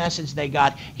error message they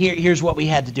got, here's what we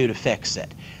had to do to fix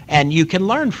it. And you can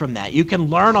learn from that. You can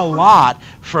learn a lot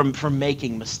from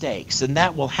making mistakes, and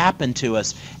that will happen to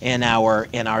us in our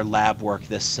lab work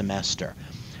this semester.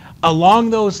 Along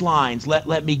those lines,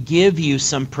 let me give you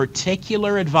some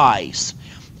particular advice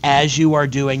as you are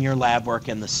doing your lab work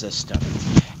in the system.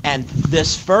 And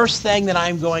this first thing that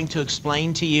I'm going to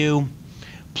explain to you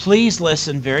please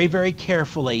listen very, very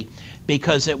carefully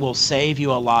because it will save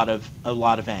you a lot of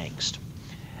angst.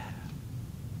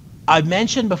 I've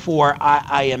mentioned before,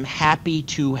 I am happy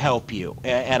to help you,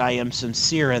 and I am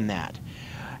sincere in that.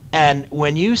 And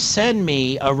when you send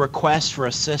me a request for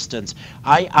assistance,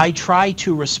 I try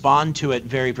to respond to it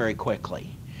very, very quickly.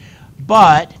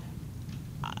 But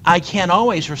I can't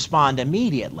always respond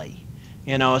immediately.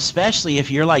 You know, especially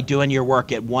if you're like doing your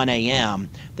work at 1 a.m.,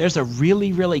 there's a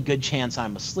really, really good chance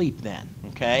I'm asleep then,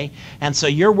 okay? And so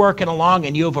you're working along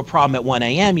and you have a problem at 1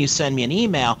 a.m., you send me an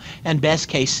email, and best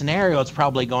case scenario, it's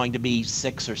probably going to be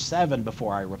 6 or 7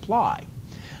 before I reply.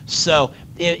 So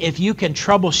if you can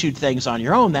troubleshoot things on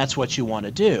your own, that's what you want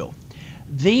to do.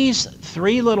 These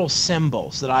 3 little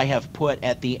symbols that I have put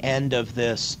at the end of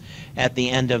this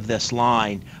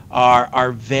line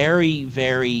are very,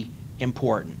 very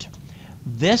important.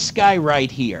 This guy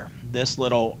right here, this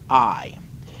little I,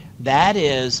 that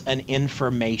is an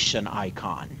information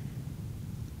icon.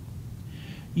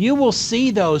 You will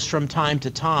see those from time to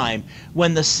time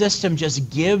when the system just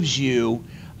gives you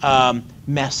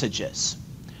messages.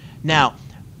 Now,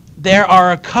 there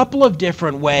are a couple of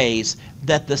different ways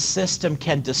that the system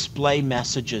can display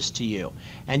messages to you,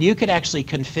 and you can actually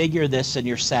configure this in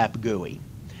your SAP GUI.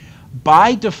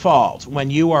 By default, when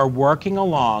you are working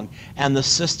along and the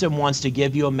system wants to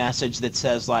give you a message that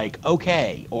says like,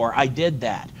 okay, or I did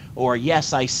that, or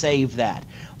yes, I saved that,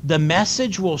 the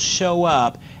message will show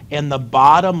up in the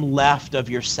bottom left of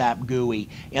your SAP GUI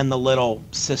in the little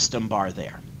system bar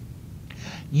there.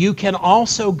 You can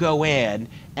also go in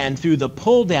and through the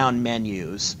pull-down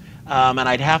menus, and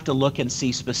I'd have to look and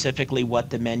see specifically what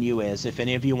the menu is. If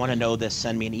any of you want to know this,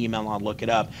 send me an email and I'll look it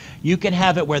up. You can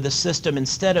have it where the system,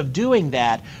 instead of doing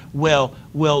that, will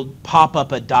pop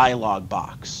up a dialog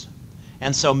box.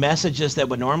 And so messages that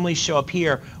would normally show up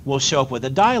here will show up with a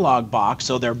dialog box,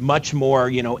 so they're much more,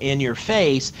 you know, in your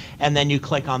face, and then you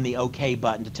click on the OK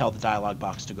button to tell the dialog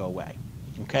box to go away.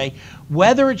 Okay?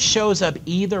 Whether it shows up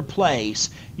either place,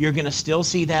 you're going to still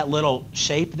see that little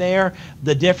shape there.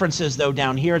 The difference is, though,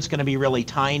 down here it's going to be really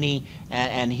tiny,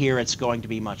 and here it's going to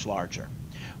be much larger.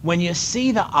 When you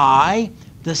see the I,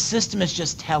 the system is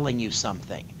just telling you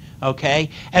something.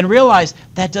 Okay? And realize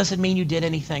that doesn't mean you did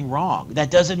anything wrong. That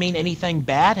doesn't mean anything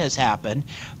bad has happened.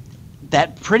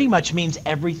 That pretty much means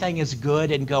everything is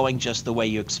good and going just the way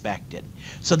you expected.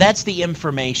 So that's the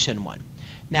information one.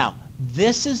 Now,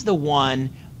 this is the one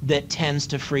that tends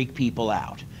to freak people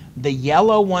out. The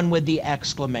yellow one with the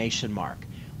exclamation mark.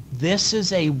 This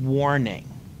is a warning.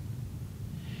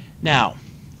 Now,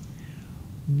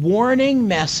 warning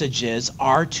messages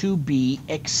are to be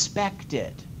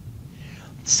expected.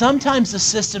 Sometimes the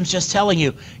system's just telling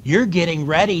you, you're getting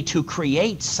ready to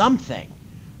create something.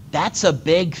 That's a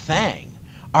big thing.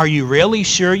 Are you really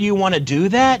sure you want to do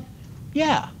that?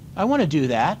 Yeah, I want to do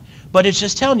that. But it's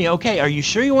just telling you, okay, are you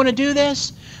sure you want to do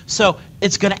this? So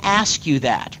it's going to ask you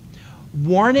that.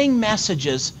 Warning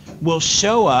messages will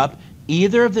show up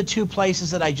either of the 2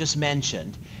 places that I just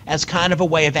mentioned as kind of a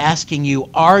way of asking you,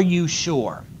 are you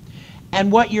sure?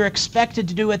 And what you're expected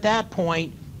to do at that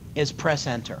point is press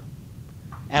enter.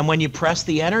 And when you press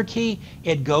the enter key,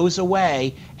 it goes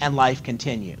away and life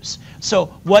continues. So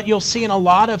what you'll see in a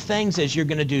lot of things is you're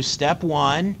going to do step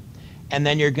 1, and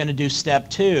then you're going to do step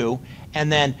 2, and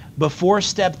then before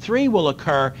step 3 will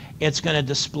occur, it's going to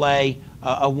display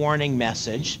a warning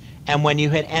message. And when you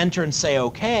hit enter and say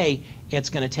OK, it's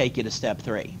going to take you to step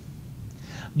 3.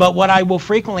 But what I will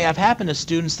frequently have happen is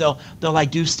students, they'll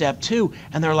like do step 2,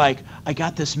 and they're like, I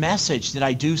got this message. Did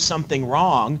I do something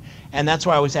wrong? And that's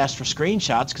why I always ask for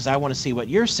screenshots, because I want to see what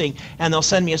you're seeing. And they'll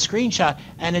send me a screenshot,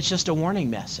 and it's just a warning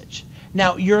message.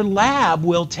 Now, your lab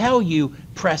will tell you,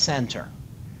 press enter.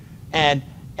 And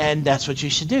that's what you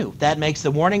should do. That makes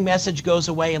the warning message goes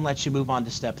away and lets you move on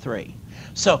to step 3.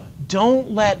 So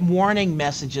don't let warning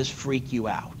messages freak you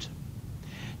out.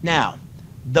 Now,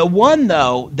 the one,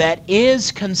 though, that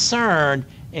is concerned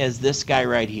is this guy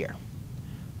right here.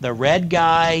 The red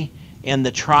guy in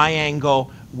the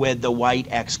triangle with the white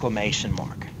exclamation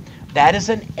mark. That is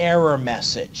an error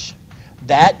message.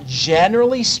 That,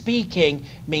 generally speaking,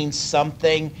 means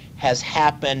something has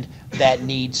happened that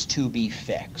needs to be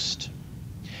fixed.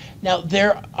 Now,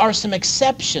 there are some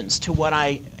exceptions to what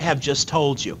I have just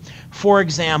told you. For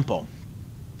example,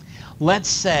 let's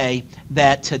say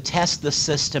that to test the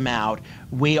system out,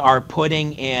 we are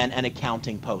putting in an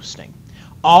accounting posting.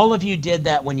 All of you did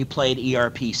that when you played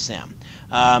ERP Sim.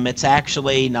 It's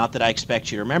actually, not that I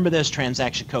expect you to remember this,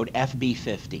 transaction code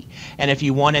FB50. And if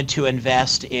you wanted to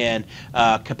invest in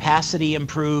capacity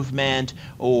improvement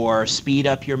or speed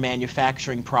up your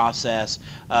manufacturing process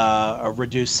or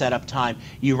reduce setup time,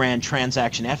 you ran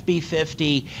transaction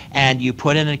FB50 and you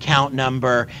put in an account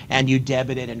number and you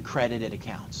debited and credited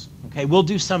accounts. Okay, we'll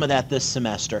do some of that this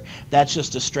semester. That's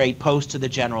just a straight post to the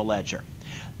general ledger.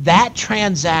 That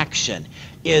transaction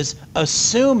is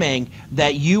assuming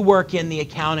that you work in the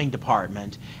accounting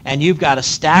department and you've got a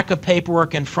stack of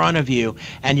paperwork in front of you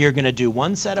and you're going to do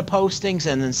one set of postings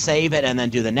and then save it and then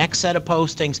do the next set of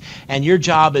postings, and your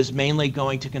job is mainly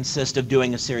going to consist of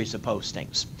doing a series of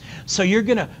postings. So you're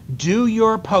going to do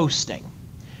your posting,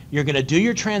 you're going to do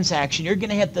your transaction, you're going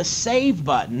to hit the save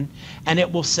button and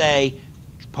it will say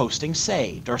posting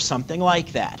saved or something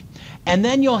like that. And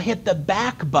then you'll hit the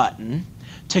back button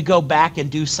to go back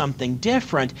and do something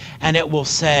different, and it will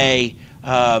say,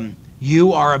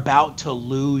 you are about to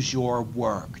lose your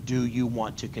work. Do you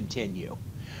want to continue?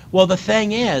 Well, the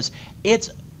thing is,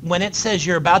 when it says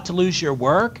you're about to lose your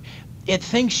work, it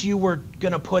thinks you were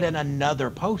going to put in another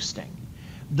posting.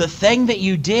 The thing that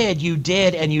you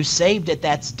did, and you saved it,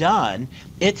 that's done.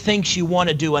 It thinks you want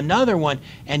to do another one,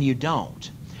 and you don't.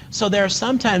 So there are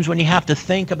some times when you have to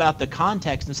think about the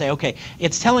context and say, okay,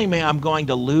 it's telling me I'm going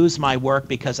to lose my work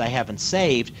because I haven't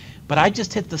saved, but I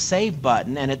just hit the save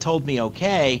button and it told me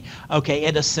okay,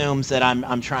 it assumes that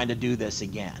I'm trying to do this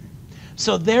again.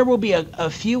 So there will be a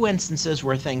few instances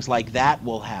where things like that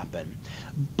will happen.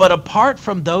 But apart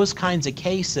from those kinds of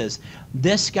cases,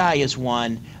 this guy is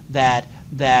one that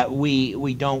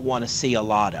we don't want to see a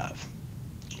lot of.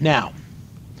 Now,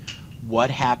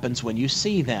 what happens when you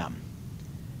see them?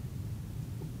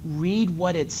 Read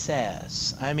what it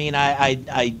says. I mean,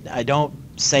 I don't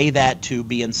say that to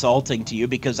be insulting to you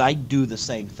because I do the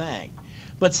same thing.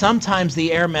 But sometimes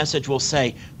the error message will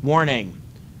say, warning,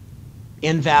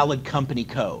 invalid company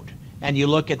code. And you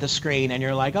look at the screen and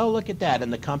you're like, oh, look at that. In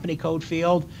the company code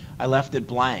field, I left it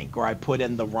blank or I put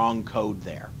in the wrong code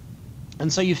there.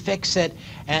 And so you fix it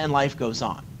and life goes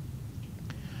on.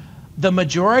 The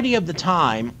majority of the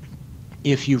time,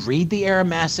 if you read the error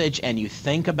message and you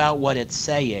think about what it's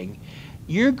saying,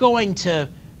 you're going to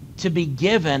be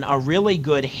given a really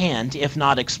good hint, if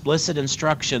not explicit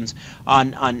instructions,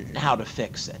 on how to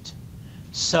fix it.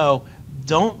 So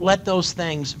don't let those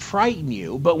things frighten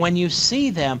you, but when you see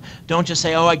them, don't just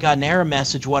say, oh, I got an error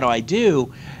message, what do I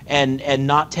do? And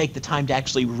not take the time to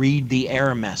actually read the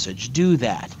error message. Do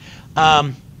that.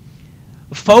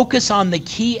 Focus on the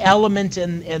key element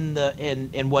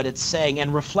in what it's saying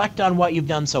and reflect on what you've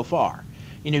done so far.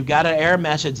 You've got an error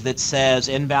message that says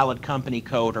invalid company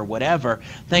code or whatever.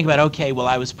 Think about, okay, well,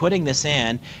 I was putting this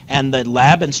in and the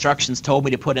lab instructions told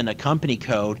me to put in a company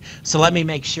code, so let me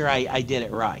make sure I did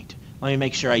it right. Let me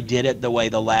make sure I did it the way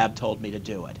the lab told me to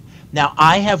do it. Now,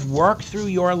 I have worked through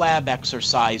your lab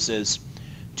exercises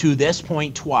to this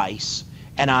point twice,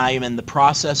 and I am in the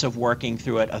process of working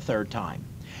through it a third time.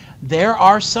 There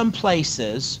are some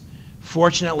places,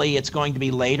 fortunately it's going to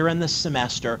be later in the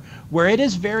semester, where it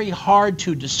is very hard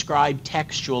to describe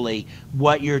textually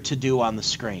what you're to do on the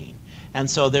screen. And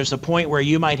so there's a point where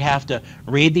you might have to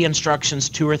read the instructions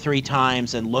 2 or 3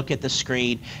 times and look at the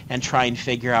screen and try and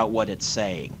figure out what it's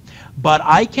saying. But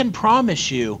I can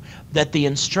promise you that the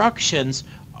instructions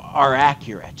are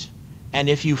accurate. And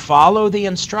if you follow the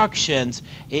instructions,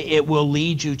 it will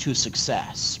lead you to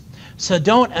success. So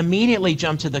don't immediately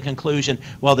jump to the conclusion,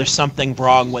 well, there's something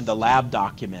wrong with the lab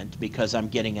document because I'm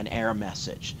getting an error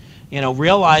message.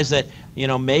 Realize that,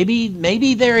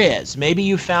 maybe there is. Maybe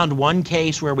you found one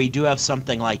case where we do have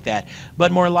something like that,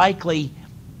 but more likely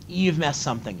you've messed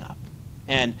something up.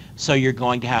 And so you're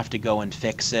going to have to go and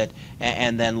fix it,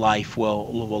 and then life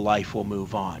will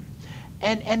move on.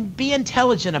 And be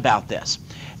intelligent about this.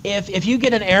 If you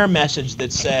get an error message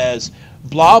that says,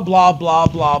 blah, blah, blah,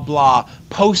 blah, blah,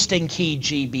 posting key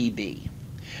GBB.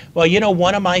 Well,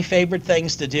 one of my favorite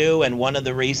things to do, and one of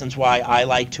the reasons why I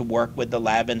like to work with the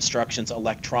lab instructions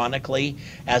electronically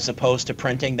as opposed to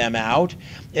printing them out,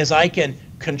 is I can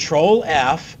Control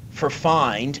F for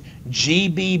find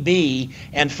GBB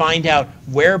and find out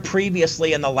where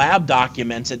previously in the lab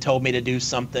documents it told me to do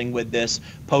something with this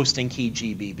posting key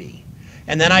GBB.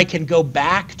 And then I can go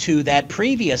back to that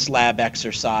previous lab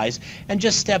exercise and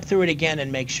just step through it again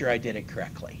and make sure I did it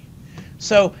correctly.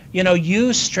 So,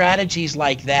 use strategies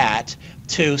like that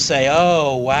to say,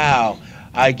 oh, wow,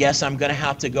 I guess I'm going to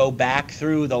have to go back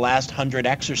through the last 100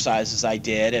 exercises I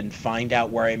did and find out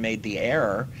where I made the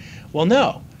error. Well,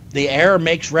 no. The error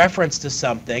makes reference to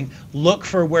something. Look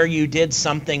for where you did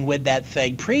something with that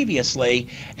thing previously,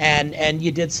 and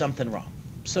you did something wrong.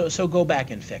 So go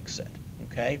back and fix it,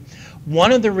 okay?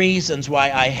 One of the reasons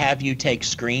why I have you take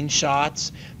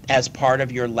screenshots as part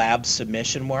of your lab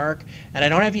submission work, and I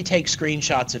don't have you take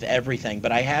screenshots of everything,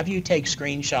 but I have you take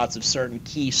screenshots of certain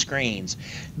key screens,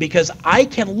 because I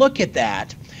can look at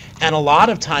that and a lot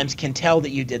of times can tell that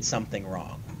you did something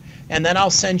wrong. And then I'll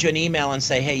send you an email and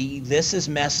say, hey, this is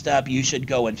messed up, you should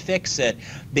go and fix it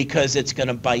because it's going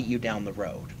to bite you down the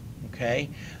road, okay?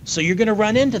 So you're going to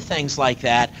run into things like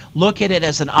that. Look at it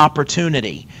as an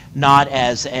opportunity, not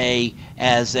as a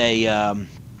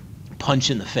punch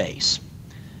in the face.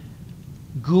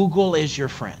 Google is your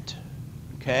friend,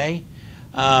 okay?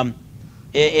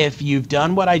 If you've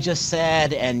done what I just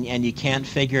said and you can't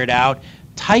figure it out,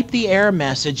 type the error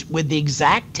message with the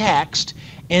exact text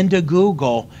into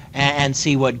Google and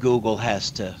see what Google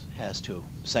has to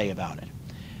say about it.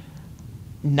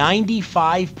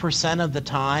 95% of the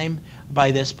time,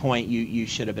 by this point, you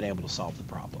should have been able to solve the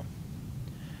problem.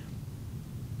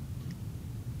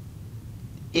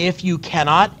 If you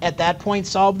cannot at that point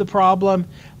solve the problem,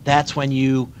 that's when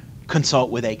you consult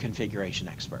with a configuration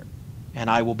expert, and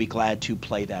I will be glad to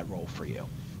play that role for you.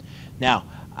 Now,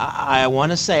 I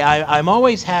want to say I'm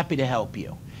always happy to help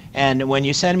you. And when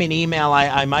you send me an email,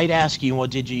 I might ask you, well,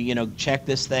 did you check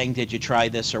this thing? Did you try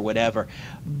this or whatever?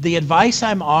 The advice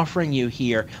I'm offering you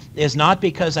here is not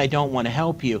because I don't want to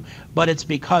help you, but it's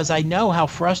because I know how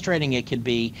frustrating it can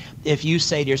be if you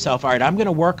say to yourself, all right, I'm going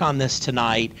to work on this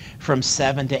tonight from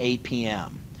 7 to 8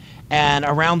 p.m. And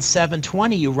around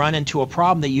 7:20, you run into a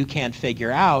problem that you can't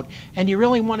figure out, and you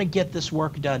really want to get this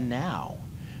work done now.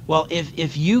 Well,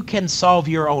 if you can solve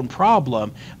your own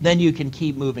problem, then you can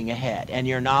keep moving ahead, and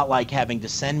you're not like having to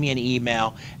send me an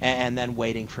email and then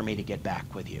waiting for me to get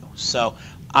back with you. So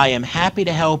I am happy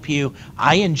to help you.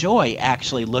 I enjoy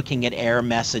actually looking at error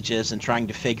messages and trying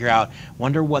to figure out,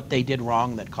 wonder what they did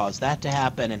wrong that caused that to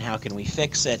happen and how can we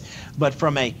fix it. But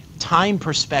from a time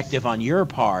perspective on your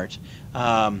part,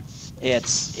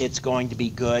 it's going to be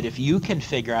good if you can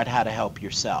figure out how to help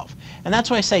yourself. And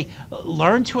that's why I say,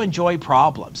 learn to enjoy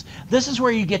problems. This is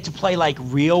where you get to play like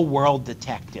real world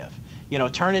detective.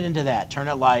 Turn it into that. Turn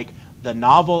it like the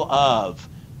novel of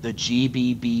the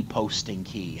GBB posting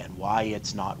key and why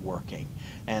it's not working.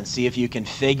 And see if you can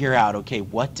figure out, okay,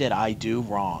 what did I do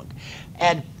wrong?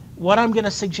 And what I'm going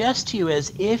to suggest to you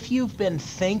is, if you've been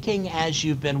thinking as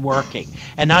you've been working,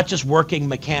 and not just working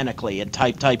mechanically and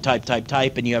type,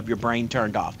 and you have your brain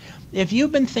turned off. If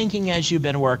you've been thinking as you've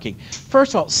been working,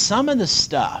 first of all, some of the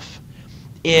stuff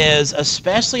is,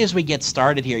 especially as we get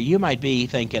started here, you might be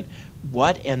thinking,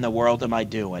 what in the world am I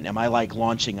doing? Am I like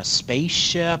launching a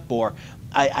spaceship? Or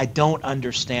I don't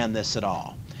understand this at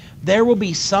all. There will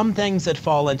be some things that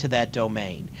fall into that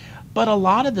domain. But a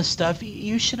lot of the stuff,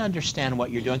 you should understand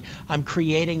what you're doing. I'm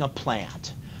creating a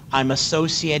plant. I'm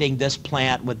associating this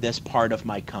plant with this part of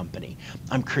my company.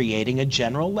 I'm creating a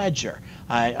general ledger.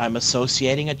 I'm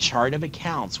associating a chart of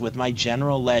accounts with my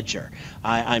general ledger.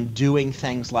 I'm doing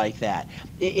things like that.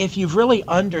 If you've really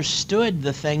understood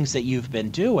the things that you've been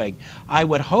doing, I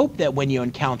would hope that when you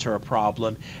encounter a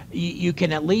problem, you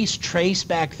can at least trace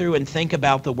back through and think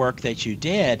about the work that you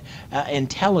did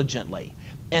intelligently.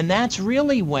 And that's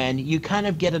really when you kind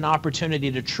of get an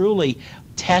opportunity to truly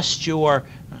test your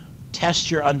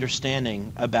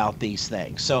understanding about these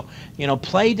things. So,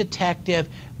 play detective.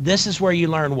 This is where you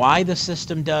learn why the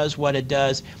system does what it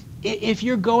does. If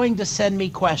you're going to send me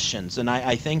questions, and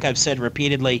I think I've said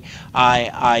repeatedly,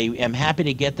 I am happy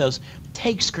to get those,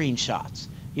 take screenshots.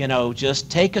 Just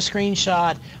take a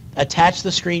screenshot, attach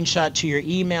the screenshot to your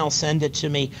email, send it to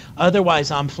me.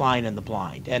 Otherwise, I'm flying in the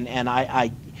blind. And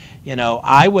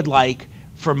I would like,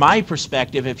 from my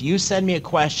perspective, if you send me a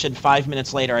question, 5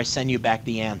 minutes later I send you back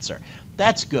the answer.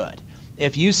 That's good.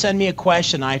 If you send me a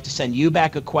question, I have to send you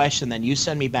back a question, then you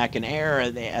send me back an error,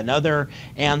 another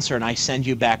answer, and I send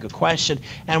you back a question,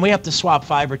 and we have to swap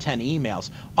 5 or 10 emails.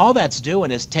 All that's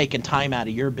doing is taking time out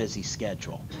of your busy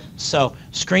schedule. So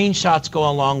screenshots go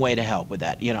a long way to help with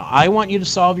that. I want you to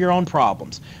solve your own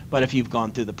problems, but if you've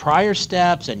gone through the prior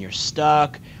steps and you're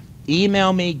stuck,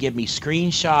 email me, give me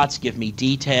screenshots, give me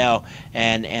detail,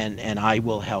 and I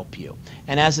will help you.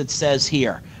 And as it says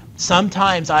here,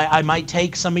 sometimes I might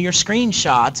take some of your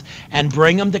screenshots and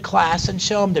bring them to class and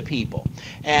show them to people.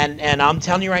 And I'm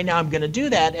telling you right now, I'm going to do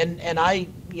that, and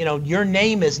your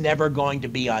name is never going to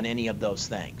be on any of those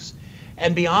things.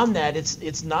 And beyond that,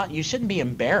 it's not, you shouldn't be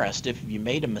embarrassed if you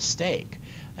made a mistake.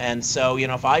 And so,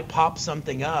 if I pop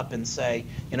something up and say,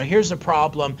 here's a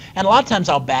problem, and a lot of times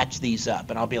I'll batch these up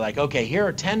and I'll be like, okay, here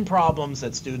are 10 problems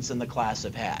that students in the class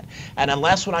have had. And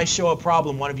unless when I show a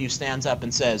problem, one of you stands up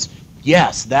and says,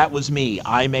 yes, that was me,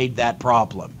 I made that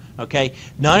problem. Okay,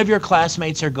 none of your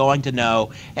classmates are going to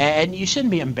know, and you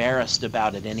shouldn't be embarrassed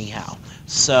about it anyhow.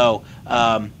 So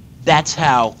that's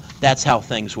how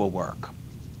things will work.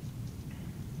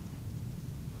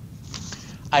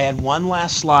 I had one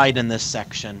last slide in this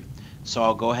section, so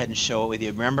I'll go ahead and show it with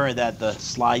you. Remember that the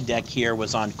slide deck here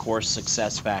was on course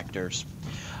success factors.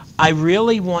 I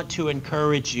really want to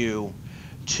encourage you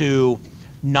to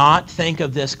not think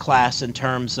of this class in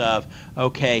terms of,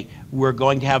 okay, we're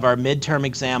going to have our midterm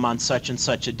exam on such and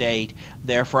such a date,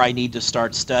 therefore I need to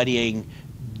start studying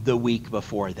the week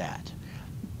before that.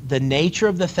 The nature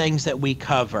of the things that we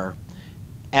cover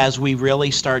as we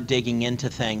really start digging into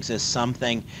things is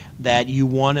something that you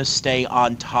want to stay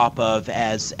on top of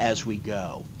as we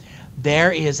go.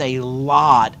 There is a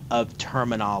lot of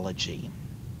terminology.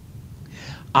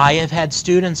 I have had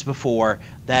students before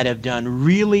that have done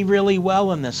really, really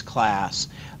well in this class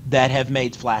that have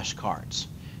made flashcards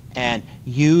and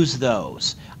use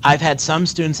those. I've had some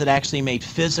students that actually made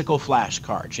physical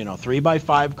flashcards,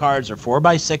 3x5 cards or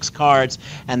 4x6 cards,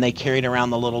 and they carried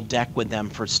around the little deck with them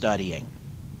for studying.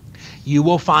 You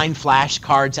will find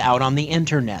flashcards out on the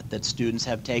internet that students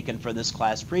have taken for this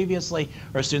class previously,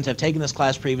 or students have taken this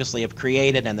class previously, have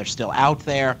created, and they're still out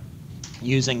there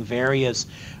using various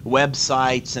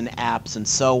websites and apps and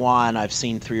so on. I've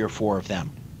seen 3 or 4 of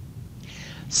them.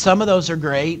 Some of those are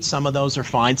great, some of those are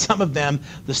fine. Some of them,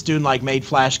 the student made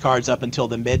flashcards up until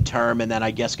the midterm and then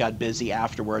I guess got busy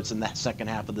afterwards and that second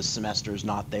half of the semester is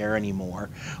not there anymore.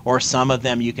 Or some of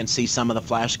them you can see some of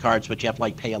the flashcards, but you have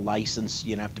to pay a license,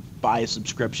 you have to buy a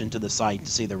subscription to the site to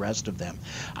see the rest of them.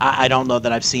 I don't know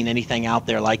that I've seen anything out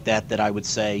there like that I would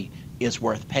say is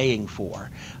worth paying for.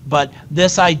 But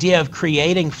this idea of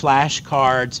creating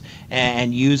flashcards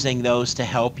and using those to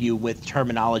help you with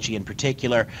terminology in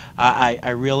particular, I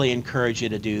really encourage you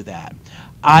to do that.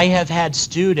 I have had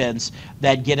students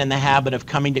that get in the habit of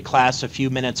coming to class a few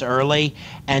minutes early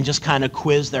and just kind of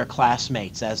quiz their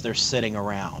classmates as they're sitting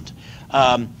around.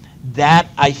 That,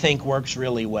 I think, works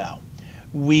really well.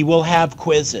 We will have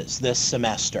quizzes this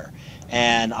semester.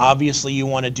 And obviously you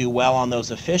want to do well on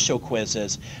those official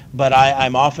quizzes, but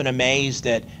I'm often amazed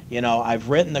that, I've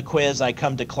written the quiz, I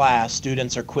come to class,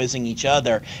 students are quizzing each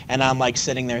other, and I'm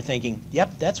sitting there thinking,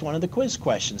 yep, that's one of the quiz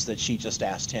questions that she just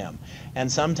asked him. And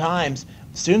sometimes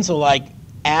students will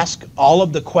ask all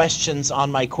of the questions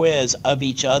on my quiz of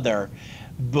each other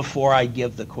before I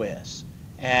give the quiz.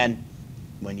 And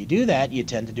when you do that, you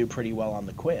tend to do pretty well on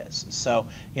the quiz. So,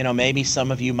 maybe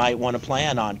some of you might want to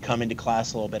plan on coming to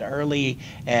class a little bit early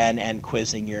and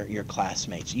quizzing your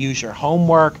classmates. Use your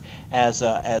homework as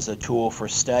a tool for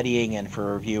studying and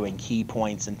for reviewing key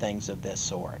points and things of this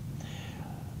sort.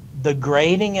 The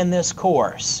grading in this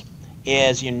course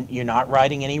is you're not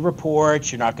writing any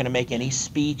reports, you're not going to make any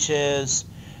speeches.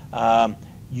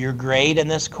 Your grade in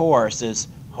this course is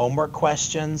homework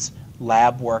questions,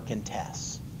 lab work, and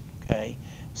tests. Okay?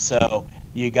 So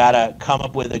you got to come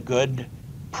up with a good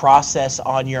process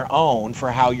on your own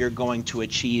for how you're going to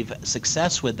achieve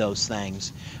success with those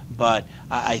things. But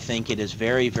I think it is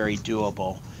very, very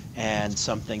doable and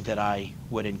something that I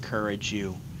would encourage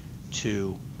you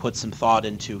to put some thought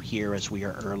into here as we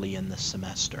are early in this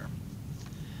semester.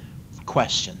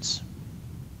 Questions?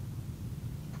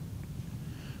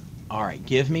 All right,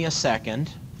 give me a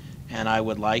second, and I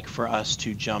would like for us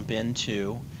to jump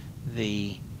into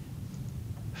the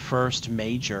first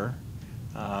major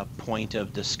point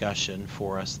of discussion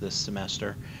for us this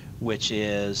semester, which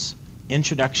is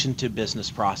Introduction to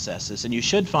Business Processes. And you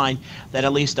should find that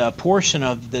at least a portion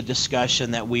of the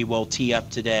discussion that we will tee up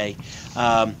today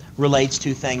relates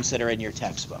to things that are in your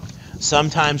textbook.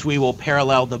 Sometimes we will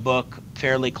parallel the book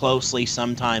fairly closely,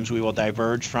 sometimes we will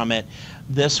diverge from it.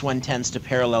 This one tends to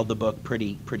parallel the book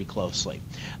pretty closely.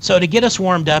 So to get us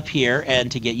warmed up here and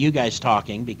to get you guys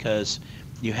talking, because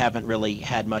you haven't really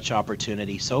had much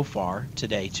opportunity so far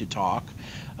today to talk,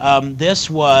 this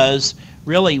was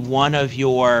really one of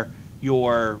your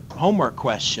homework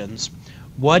questions.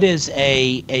 What is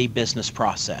a business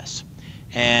process?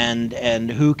 And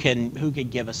who can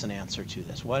give us an answer to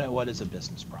this? What is a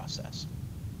business process?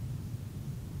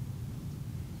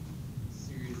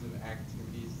 Series of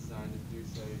activities designed to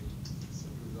produce a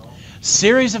specific result.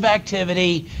 Series of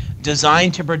activity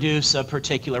designed to produce a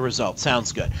particular result.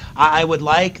 Sounds good. I would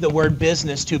like the word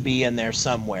business to be in there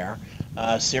somewhere.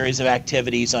 series of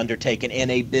activities undertaken in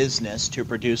a business to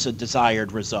produce a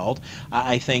desired result,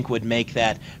 I think would make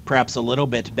that perhaps a little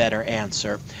bit better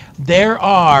answer. There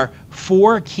are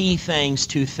 4 key things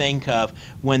to think of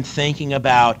when thinking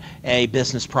about a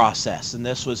business process, and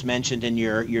this was mentioned in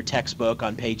your textbook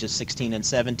on pages 16 and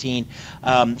 17.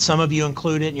 Some of you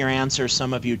included it in your answers,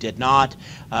 some of you did not.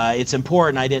 It's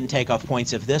important I didn't take off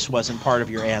points if this wasn't part of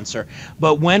your answer.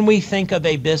 But when we think of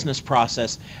a business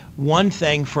process, one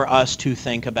thing for us to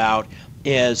think about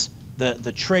is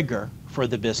the trigger for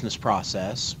the business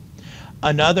process.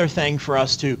 Another thing for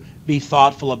us to be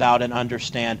thoughtful about and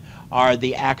understand are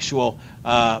the actual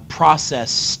process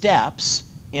steps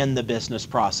in the business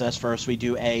process. First we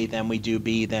do A, then we do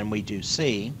B, then we do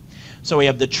C. So we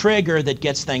have the trigger that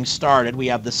gets things started. We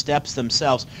have the steps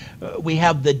themselves. We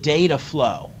have the data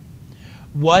flow.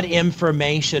 What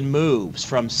information moves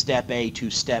from step A to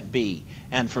step B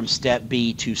and from step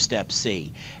B to step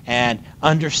C? And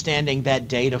understanding that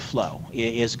data flow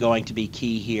is going to be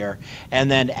key here. And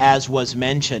then, as was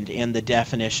mentioned in the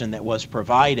definition that was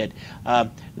provided,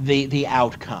 the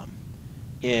outcome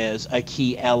is a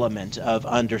key element of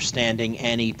understanding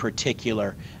any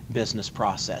particular business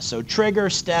process. So trigger,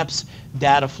 steps,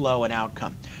 data flow, and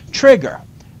outcome. Trigger.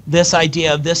 This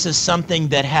idea of this is something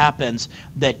that happens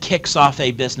that kicks off a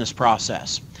business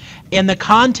process. In the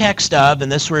context of,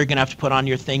 and this is where you're going to have to put on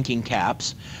your thinking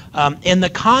caps, in the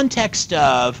context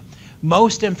of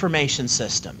most information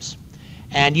systems,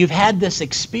 and you've had this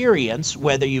experience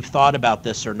whether you've thought about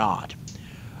this or not,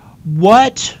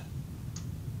 what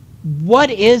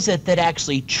is it that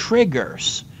actually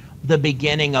triggers the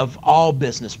beginning of all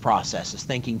business processes,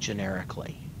 thinking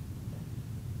generically?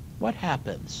 What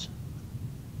happens?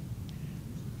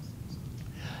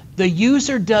 The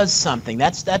user does something.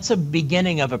 That's a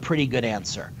beginning of a pretty good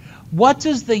answer. What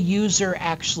does the user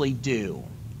actually do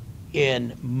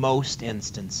in most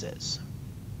instances?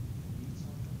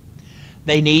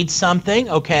 They need something,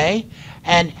 okay?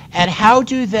 And how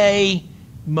do they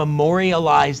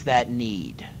memorialize that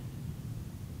need?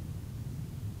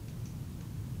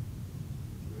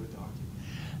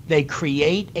 They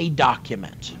create a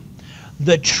document.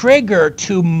 The trigger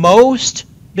to most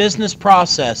business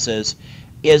processes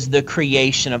is the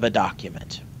creation of a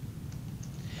document.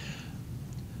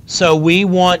 So we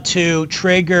want to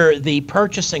trigger the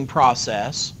purchasing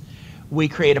process, we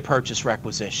create a purchase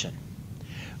requisition.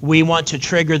 We want to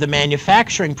trigger the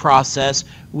manufacturing process,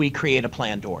 we create a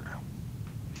planned order.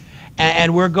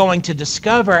 And we're going to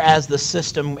discover as the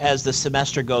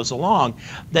semester goes along,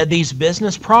 that these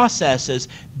business processes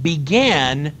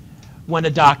begin when a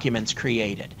document's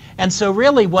created. And so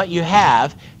really what you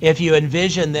have, if you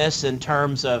envision this in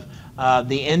terms of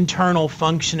the internal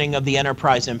functioning of the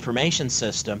enterprise information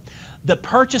system, the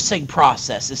purchasing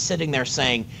process is sitting there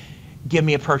saying, give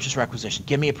me a purchase requisition,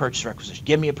 give me a purchase requisition,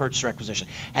 give me a purchase requisition.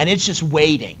 And it's just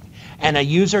waiting. And a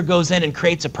user goes in and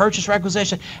creates a purchase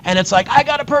requisition, and it's like, I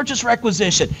got a purchase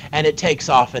requisition, and it takes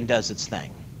off and does its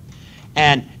thing.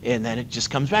 And then it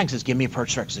just comes back and says, give me a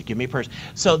purchase requisition, give me a purchase.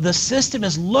 So the system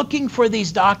is looking for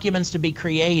these documents to be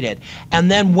created,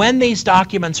 and then when these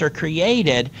documents are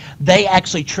created, they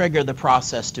actually trigger the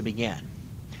process to begin.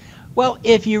 Well,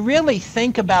 if you really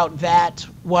think about that,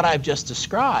 what I've just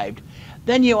described,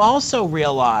 then you also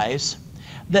realize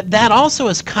that that also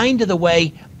is kind of the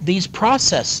way these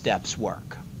process steps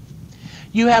work.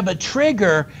 You have a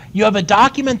trigger, you have a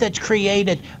document that's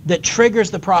created that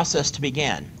triggers the process to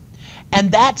begin.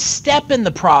 And that step in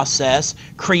the process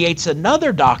creates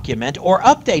another document or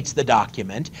updates the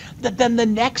document that then the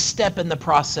next step in the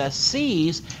process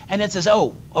sees, and it says,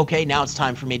 oh, okay, now it's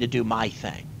time for me to do my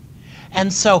thing.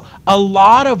 And so a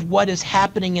lot of what is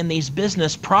happening in these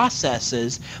business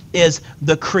processes is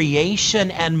the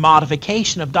creation and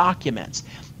modification of documents.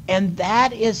 And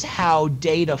that is how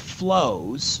data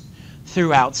flows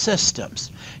throughout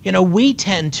systems. You know, we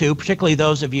tend to, particularly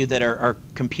those of you that are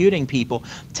computing people,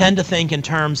 tend to think in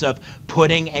terms of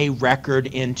putting a record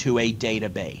into a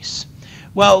database.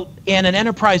 Well, in an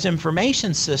enterprise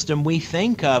information system, we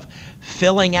think of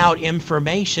filling out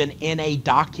information in a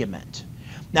document.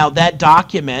 Now, that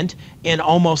document, in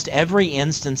almost every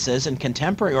instances in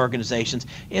contemporary organizations,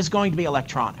 is going to be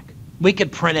electronic. We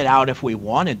could print it out if we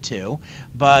wanted to,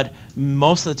 but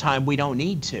most of the time we don't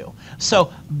need to.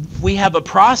 So we have a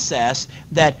process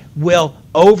that will,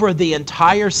 over the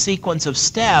entire sequence of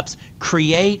steps,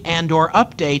 create and or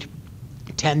update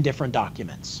 10 different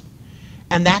documents.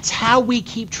 And that's how we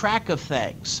keep track of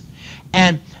things.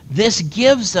 And this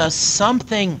gives us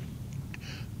something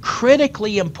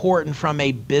critically important from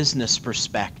a business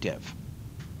perspective.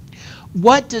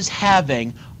 What does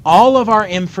having all of our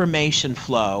information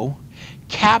flow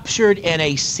captured in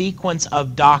a sequence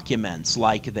of documents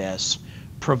like this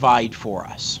provide for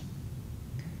us?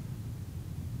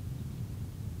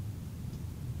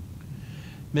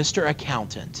 Mr.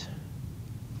 Accountant,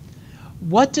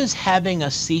 what does having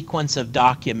a sequence of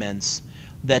documents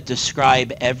that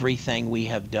describe everything we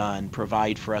have done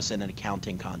provide for us in an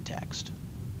accounting context?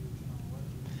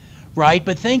 Right,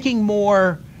 but thinking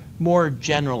more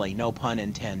generally, no pun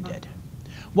intended.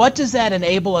 What does that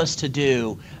enable us to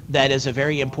do that is a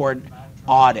very important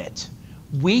audit?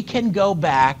 We can go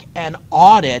back and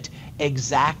audit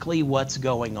exactly what's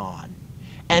going on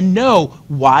and know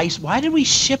why did we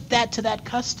ship that to that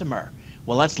customer?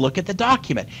 Well, let's look at the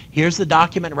document. Here's the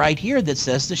document right here that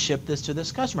says to ship this to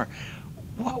this customer.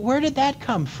 Where did that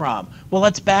come from? Well,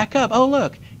 let's back up. Oh,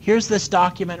 look, here's this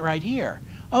document right here.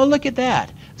 Oh, look at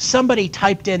that. Somebody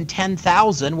typed in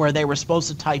 10,000 where they were supposed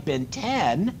to type in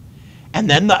 10, and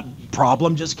then the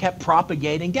problem just kept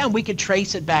propagating down. We could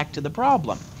trace it back to the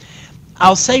problem.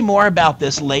 I'll say more about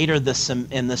this later in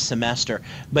the semester,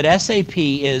 but SAP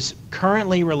is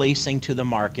currently releasing to the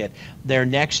market their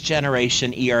next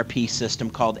generation ERP system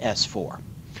called S/4.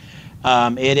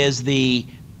 It is the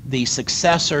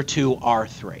successor to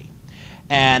R/3.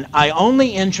 And I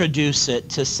only introduce it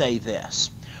to say this.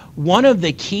 One of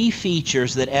the key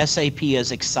features that SAP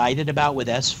is excited about with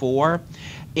S/4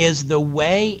 is the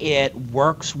way it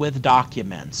works with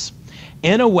documents.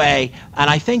 In a way, and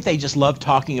I think they just love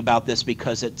talking about this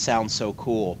because it sounds so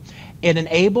cool, it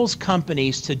enables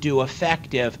companies to do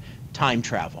effective time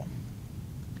travel.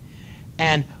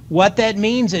 And what that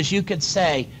means is you could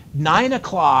say, 9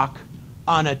 o'clock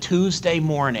on a Tuesday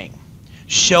morning,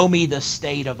 show me the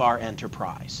state of our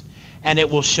enterprise. And it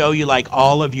will show you like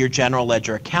all of your general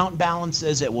ledger account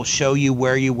balances. It will show you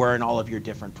where you were in all of your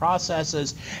different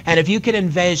processes. And if you could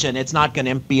envision, it's not going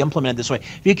to be implemented this way,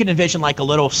 if you could envision like a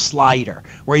little slider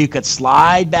where you could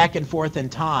slide back and forth in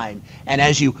time, and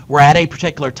as you were at a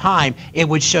particular time, it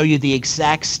would show you the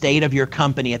exact state of your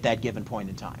company at that given point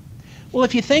in time. Well,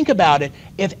 if you think about it,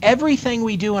 if everything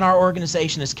we do in our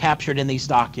organization is captured in these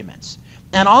documents,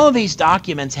 and all of these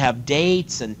documents have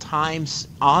dates and times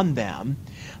on them,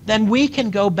 then we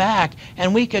can go back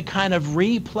and we could kind of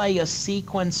replay a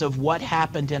sequence of what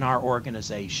happened in our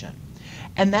organization.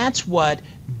 And that's what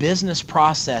business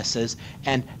processes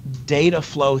and data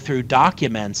flow through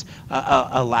documents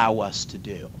allow us to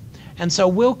do. And so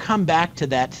we'll come back to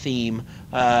that theme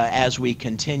as we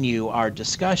continue our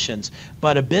discussions.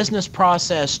 But a business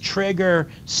process, trigger,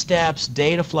 steps,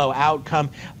 data flow, outcome.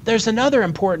 There's another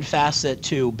important facet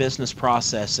to business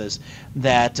processes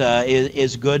that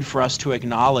is good for us to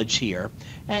acknowledge here.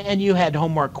 And you had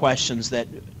homework questions that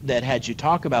had you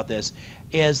talk about this,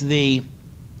 is the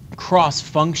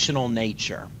cross-functional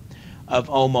nature of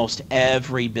almost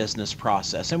every business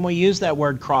process. And we use that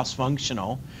word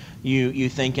cross-functional. You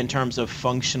think in terms of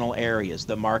functional areas,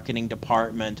 the marketing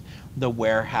department, the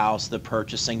warehouse, the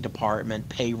purchasing department,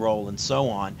 payroll, and so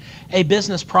on. A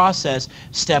business process,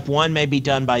 step 1 may be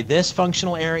done by this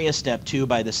functional area, step 2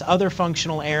 by this other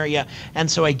functional area, and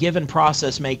so a given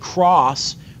process may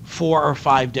cross 4 or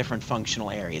 5 different functional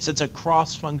areas. It's a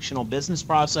cross-functional business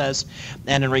process,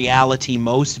 and in reality,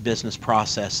 most business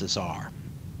processes are.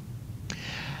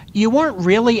 You weren't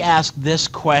really asked this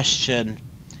question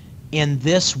in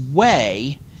this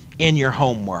way in your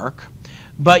homework,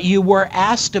 but you were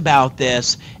asked about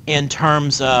this in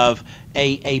terms of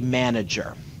a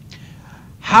manager.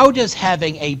 How does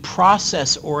having a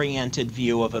process-oriented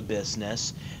view of a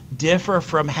business differ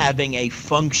from having a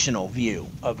functional view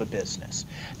of a business?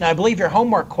 Now, I believe your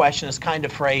homework question is kind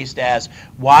of phrased as,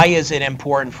 why is it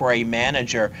important for a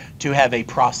manager to have a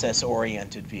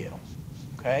process-oriented view?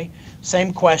 Okay?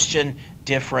 Same question,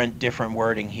 different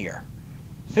wording here.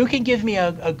 Who can give me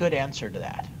a good answer to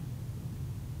that?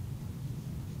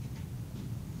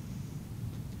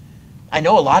 I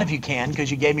know a lot of you can because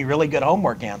you gave me really good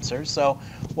homework answers. So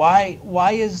why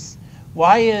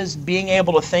is being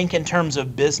able to think in terms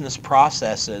of business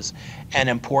processes an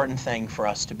important thing for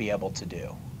us to be able to do? I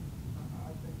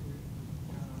think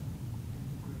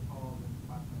we follow the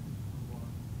 5 minutes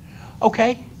before.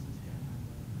 Okay.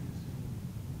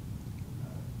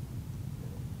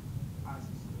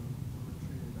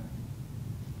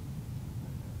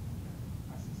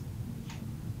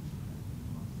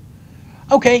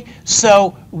 Okay,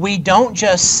 so we don't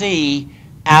just see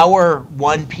our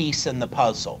one piece in the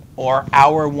puzzle or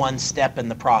our one step in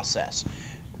the process.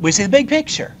 We see the big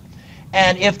picture.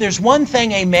 And if there's one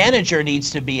thing a manager needs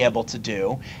to be able to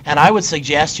do, and I would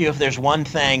suggest to you if there's one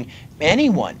thing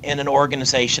anyone in an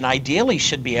organization ideally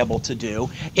should be able to do,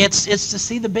 it's to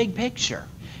see the big picture.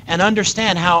 and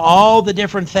understand how all the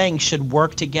different things should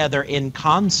work together in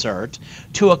concert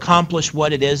to accomplish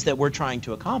what it is that we're trying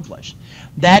to accomplish.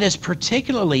 That is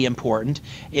particularly important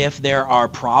if there are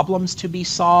problems to be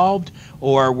solved,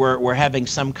 or we're having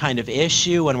some kind of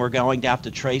issue and we're going to have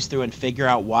to trace through and figure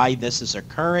out why this is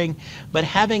occurring. But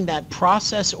having that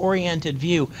process-oriented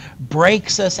view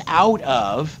breaks us out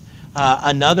of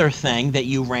another thing that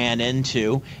you ran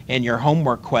into in your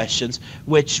homework questions,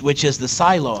 which is the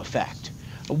silo effect.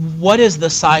 What is the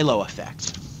silo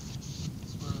effect?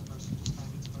 It's where a person just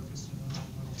kind of gets focused in on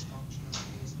one little function of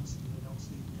the business and they don't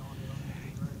see beyond it on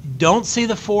any direction. Don't see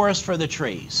the forest for the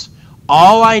trees.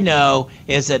 All I know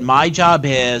is that my job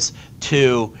is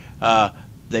to,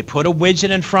 they put a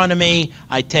widget in front of me,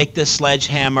 I take this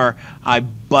sledgehammer, I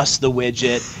bust the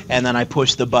widget, and then I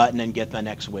push the button and get the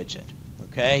next widget.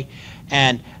 Okay?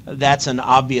 And that's an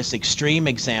obvious extreme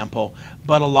example,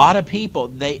 but a lot of people,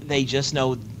 they just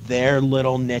know their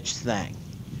little niche thing.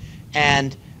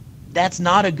 And that's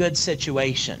not a good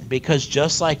situation, because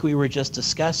just like we were just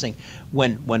discussing,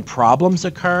 when problems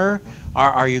occur,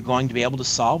 are you going to be able to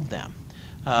solve them?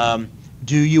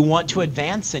 Do you want to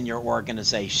advance in your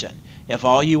organization? If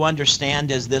all you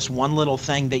understand is this one little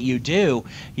thing that you do,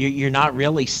 you're not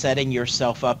really setting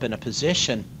yourself up in a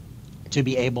position to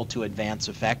be able to advance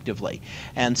effectively.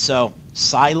 And so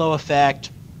silo effect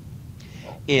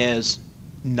is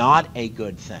not a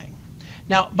good thing.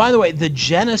 Now, by the way, the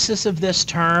genesis of this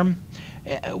term,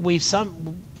 we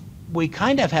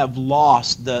kind of have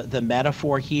lost the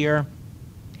metaphor here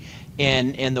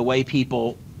in the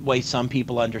way some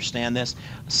people understand this.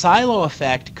 Silo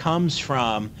effect comes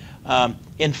from,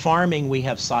 in farming we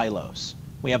have silos.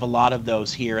 We have a lot of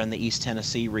those here in the East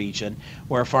Tennessee region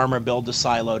where a farmer builds a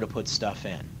silo to put stuff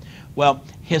in. Well,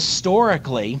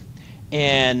 historically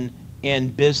in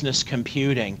business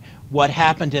computing, what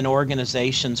happened in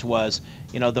organizations was,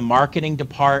 the marketing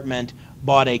department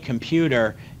bought a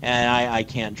computer, and I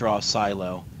can't draw a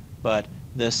silo, but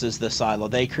this is the silo.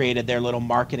 They created their little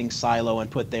marketing silo and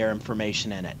put their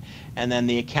information in it. And then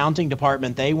the accounting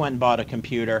department, they went and bought a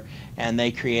computer and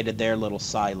they created their little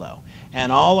silo.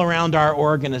 And all around our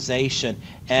organization,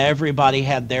 everybody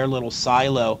had their little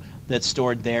silo that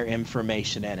stored their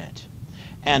information in it.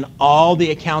 And all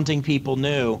the accounting people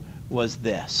knew was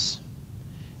this.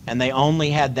 And they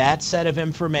only had that set of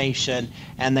information,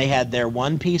 and they had their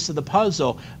one piece of the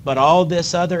puzzle, but all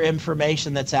this other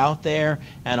information that's out there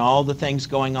and all the things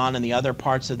going on in the other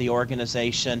parts of the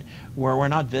organization were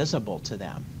not visible to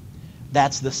them.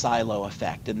 That's the silo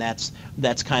effect, and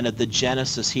that's kind of the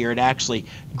genesis here. It actually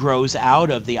grows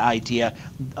out of the idea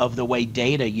of the way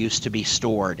data used to be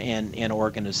stored in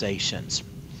organizations.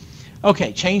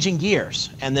 Okay, changing gears,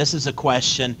 and this is a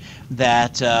question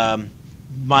that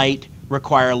might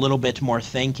require a little bit more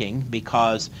thinking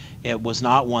because it was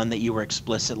not one that you were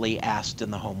explicitly asked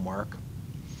in the homework.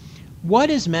 What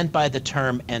is meant by the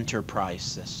term enterprise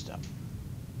system?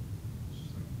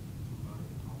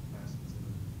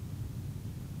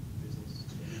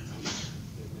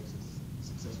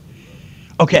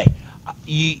 Okay,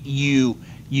 you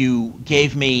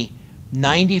gave me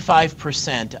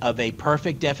 95% of a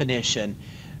perfect definition,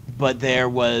 but there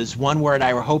was one word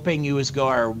I were hoping you was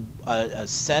or a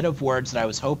set of words that I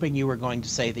was hoping you were going to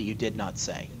say that you did not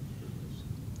say.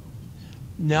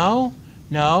 No.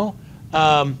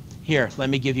 Here, let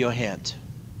me give you a hint.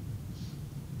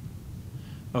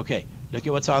 Okay, look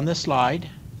at what's on this slide.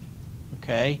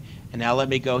 Okay, and now let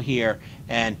me go here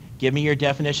and give me your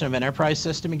definition of enterprise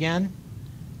system again.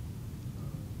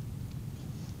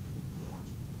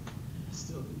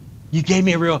 You gave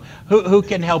me a real. Who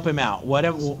can help him out? What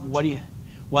do you?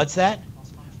 What's that?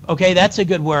 Okay, that's a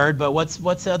good word. But what's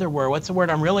the other word? What's the word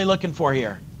I'm really looking for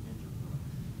here?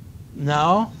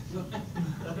 No.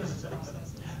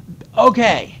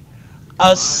 Okay,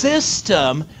 a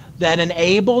system that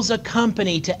enables a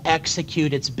company to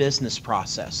execute its business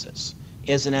processes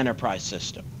is an enterprise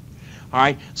system. All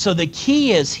right. So the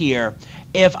key is here: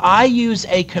 if I use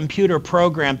a computer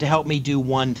program to help me do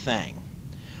one thing,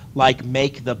 like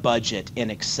make the budget in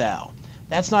Excel,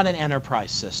 that's not an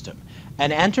enterprise system.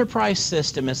 An enterprise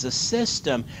system is a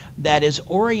system that is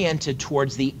oriented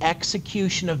towards the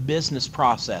execution of business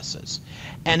processes,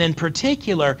 and in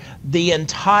particular, the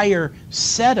entire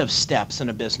set of steps in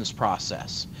a business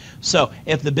process. So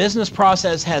if the business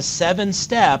process has 7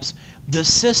 steps, the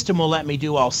system will let me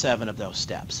do all 7 of those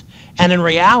steps. And in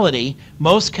reality,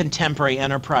 most contemporary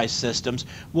enterprise systems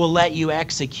will let you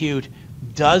execute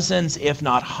dozens, if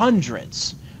not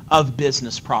hundreds, of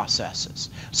business processes.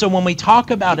 So when we talk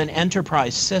about an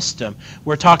enterprise system,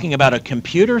 we're talking about a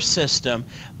computer system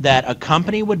that a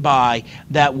company would buy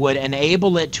that would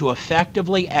enable it to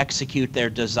effectively execute their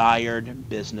desired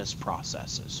business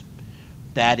processes.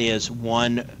 That is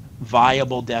one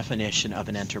viable definition of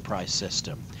an enterprise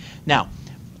system. Now,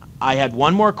 I had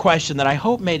one more question that I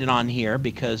hope made it on here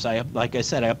because, like I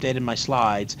said, I updated my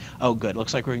slides. Oh, good.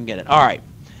 Looks like we're going to get it. All right.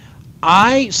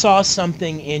 I saw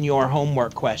something in your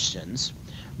homework questions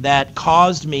that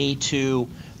caused me to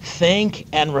think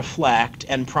and reflect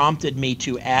and prompted me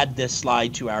to add this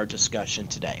slide to our discussion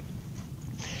today.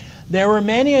 There were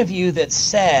many of you that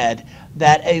said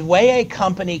that a way a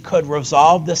company could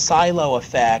resolve the silo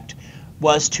effect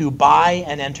was to buy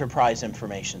an enterprise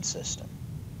information system.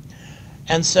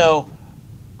 And so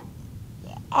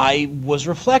I was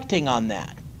reflecting on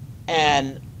that.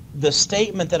 And the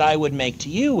statement that I would make to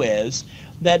you is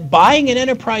that buying an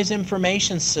enterprise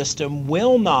information system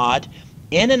will not,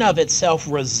 in and of itself,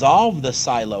 resolve the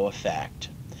silo effect.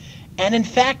 And in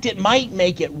fact, it might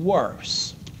make it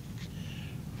worse.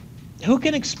 Who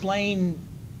can explain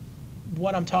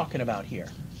what I'm talking about here?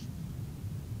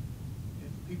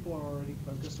 If people are already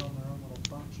focused on their own little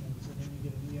functions, and then you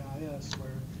get an EIS where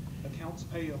accounts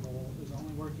payable is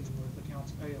only working with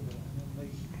accounts payable, and then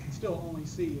they still only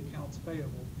see accounts payable,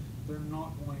 they're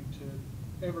not going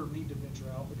to ever need to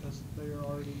venture out because they are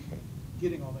already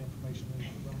getting all the information they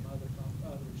need from other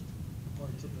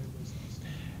parts of their business.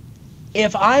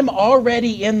 If I'm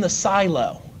already in the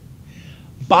silo,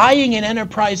 buying an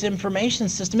enterprise information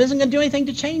system isn't going to do anything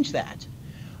to change that.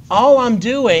 All I'm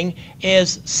doing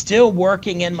is still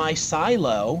working in my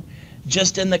silo,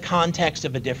 just in the context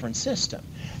of a different system.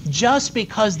 Just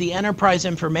because the enterprise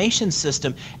information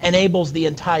system enables the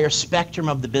entire spectrum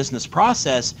of the business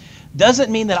process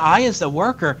doesn't mean that I, as the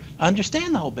worker,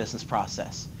 understand the whole business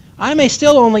process. I may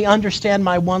still only understand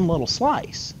my one little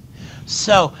slice.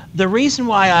 So the reason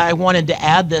why I wanted to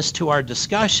add this to our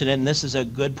discussion, and this is a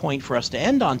good point for us to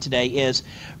end on today, is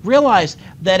realize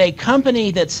that a company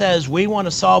that says we want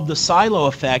to solve the silo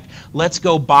effect, let's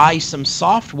go buy some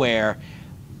software,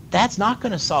 that's not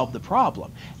going to solve the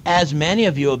problem. As many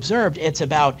of you observed, it's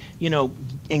about,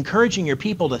 encouraging your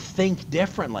people to think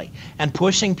differently and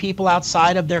pushing people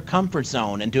outside of their comfort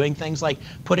zone and doing things like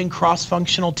putting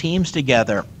cross-functional teams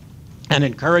together and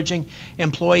encouraging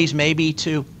employees maybe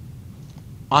to,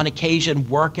 on occasion,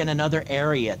 work in another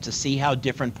area to see how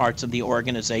different parts of the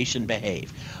organization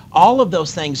behave. All of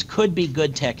those things could be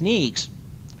good techniques,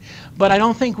 but I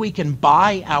don't think we can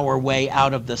buy our way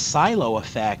out of the silo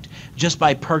effect just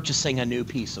by purchasing a new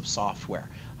piece of software.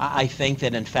 I think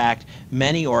that, in fact,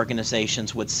 many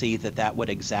organizations would see that that would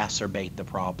exacerbate the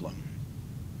problem.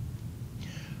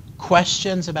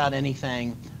 Questions about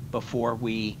anything before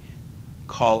we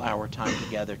call our time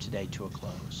together today to a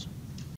close?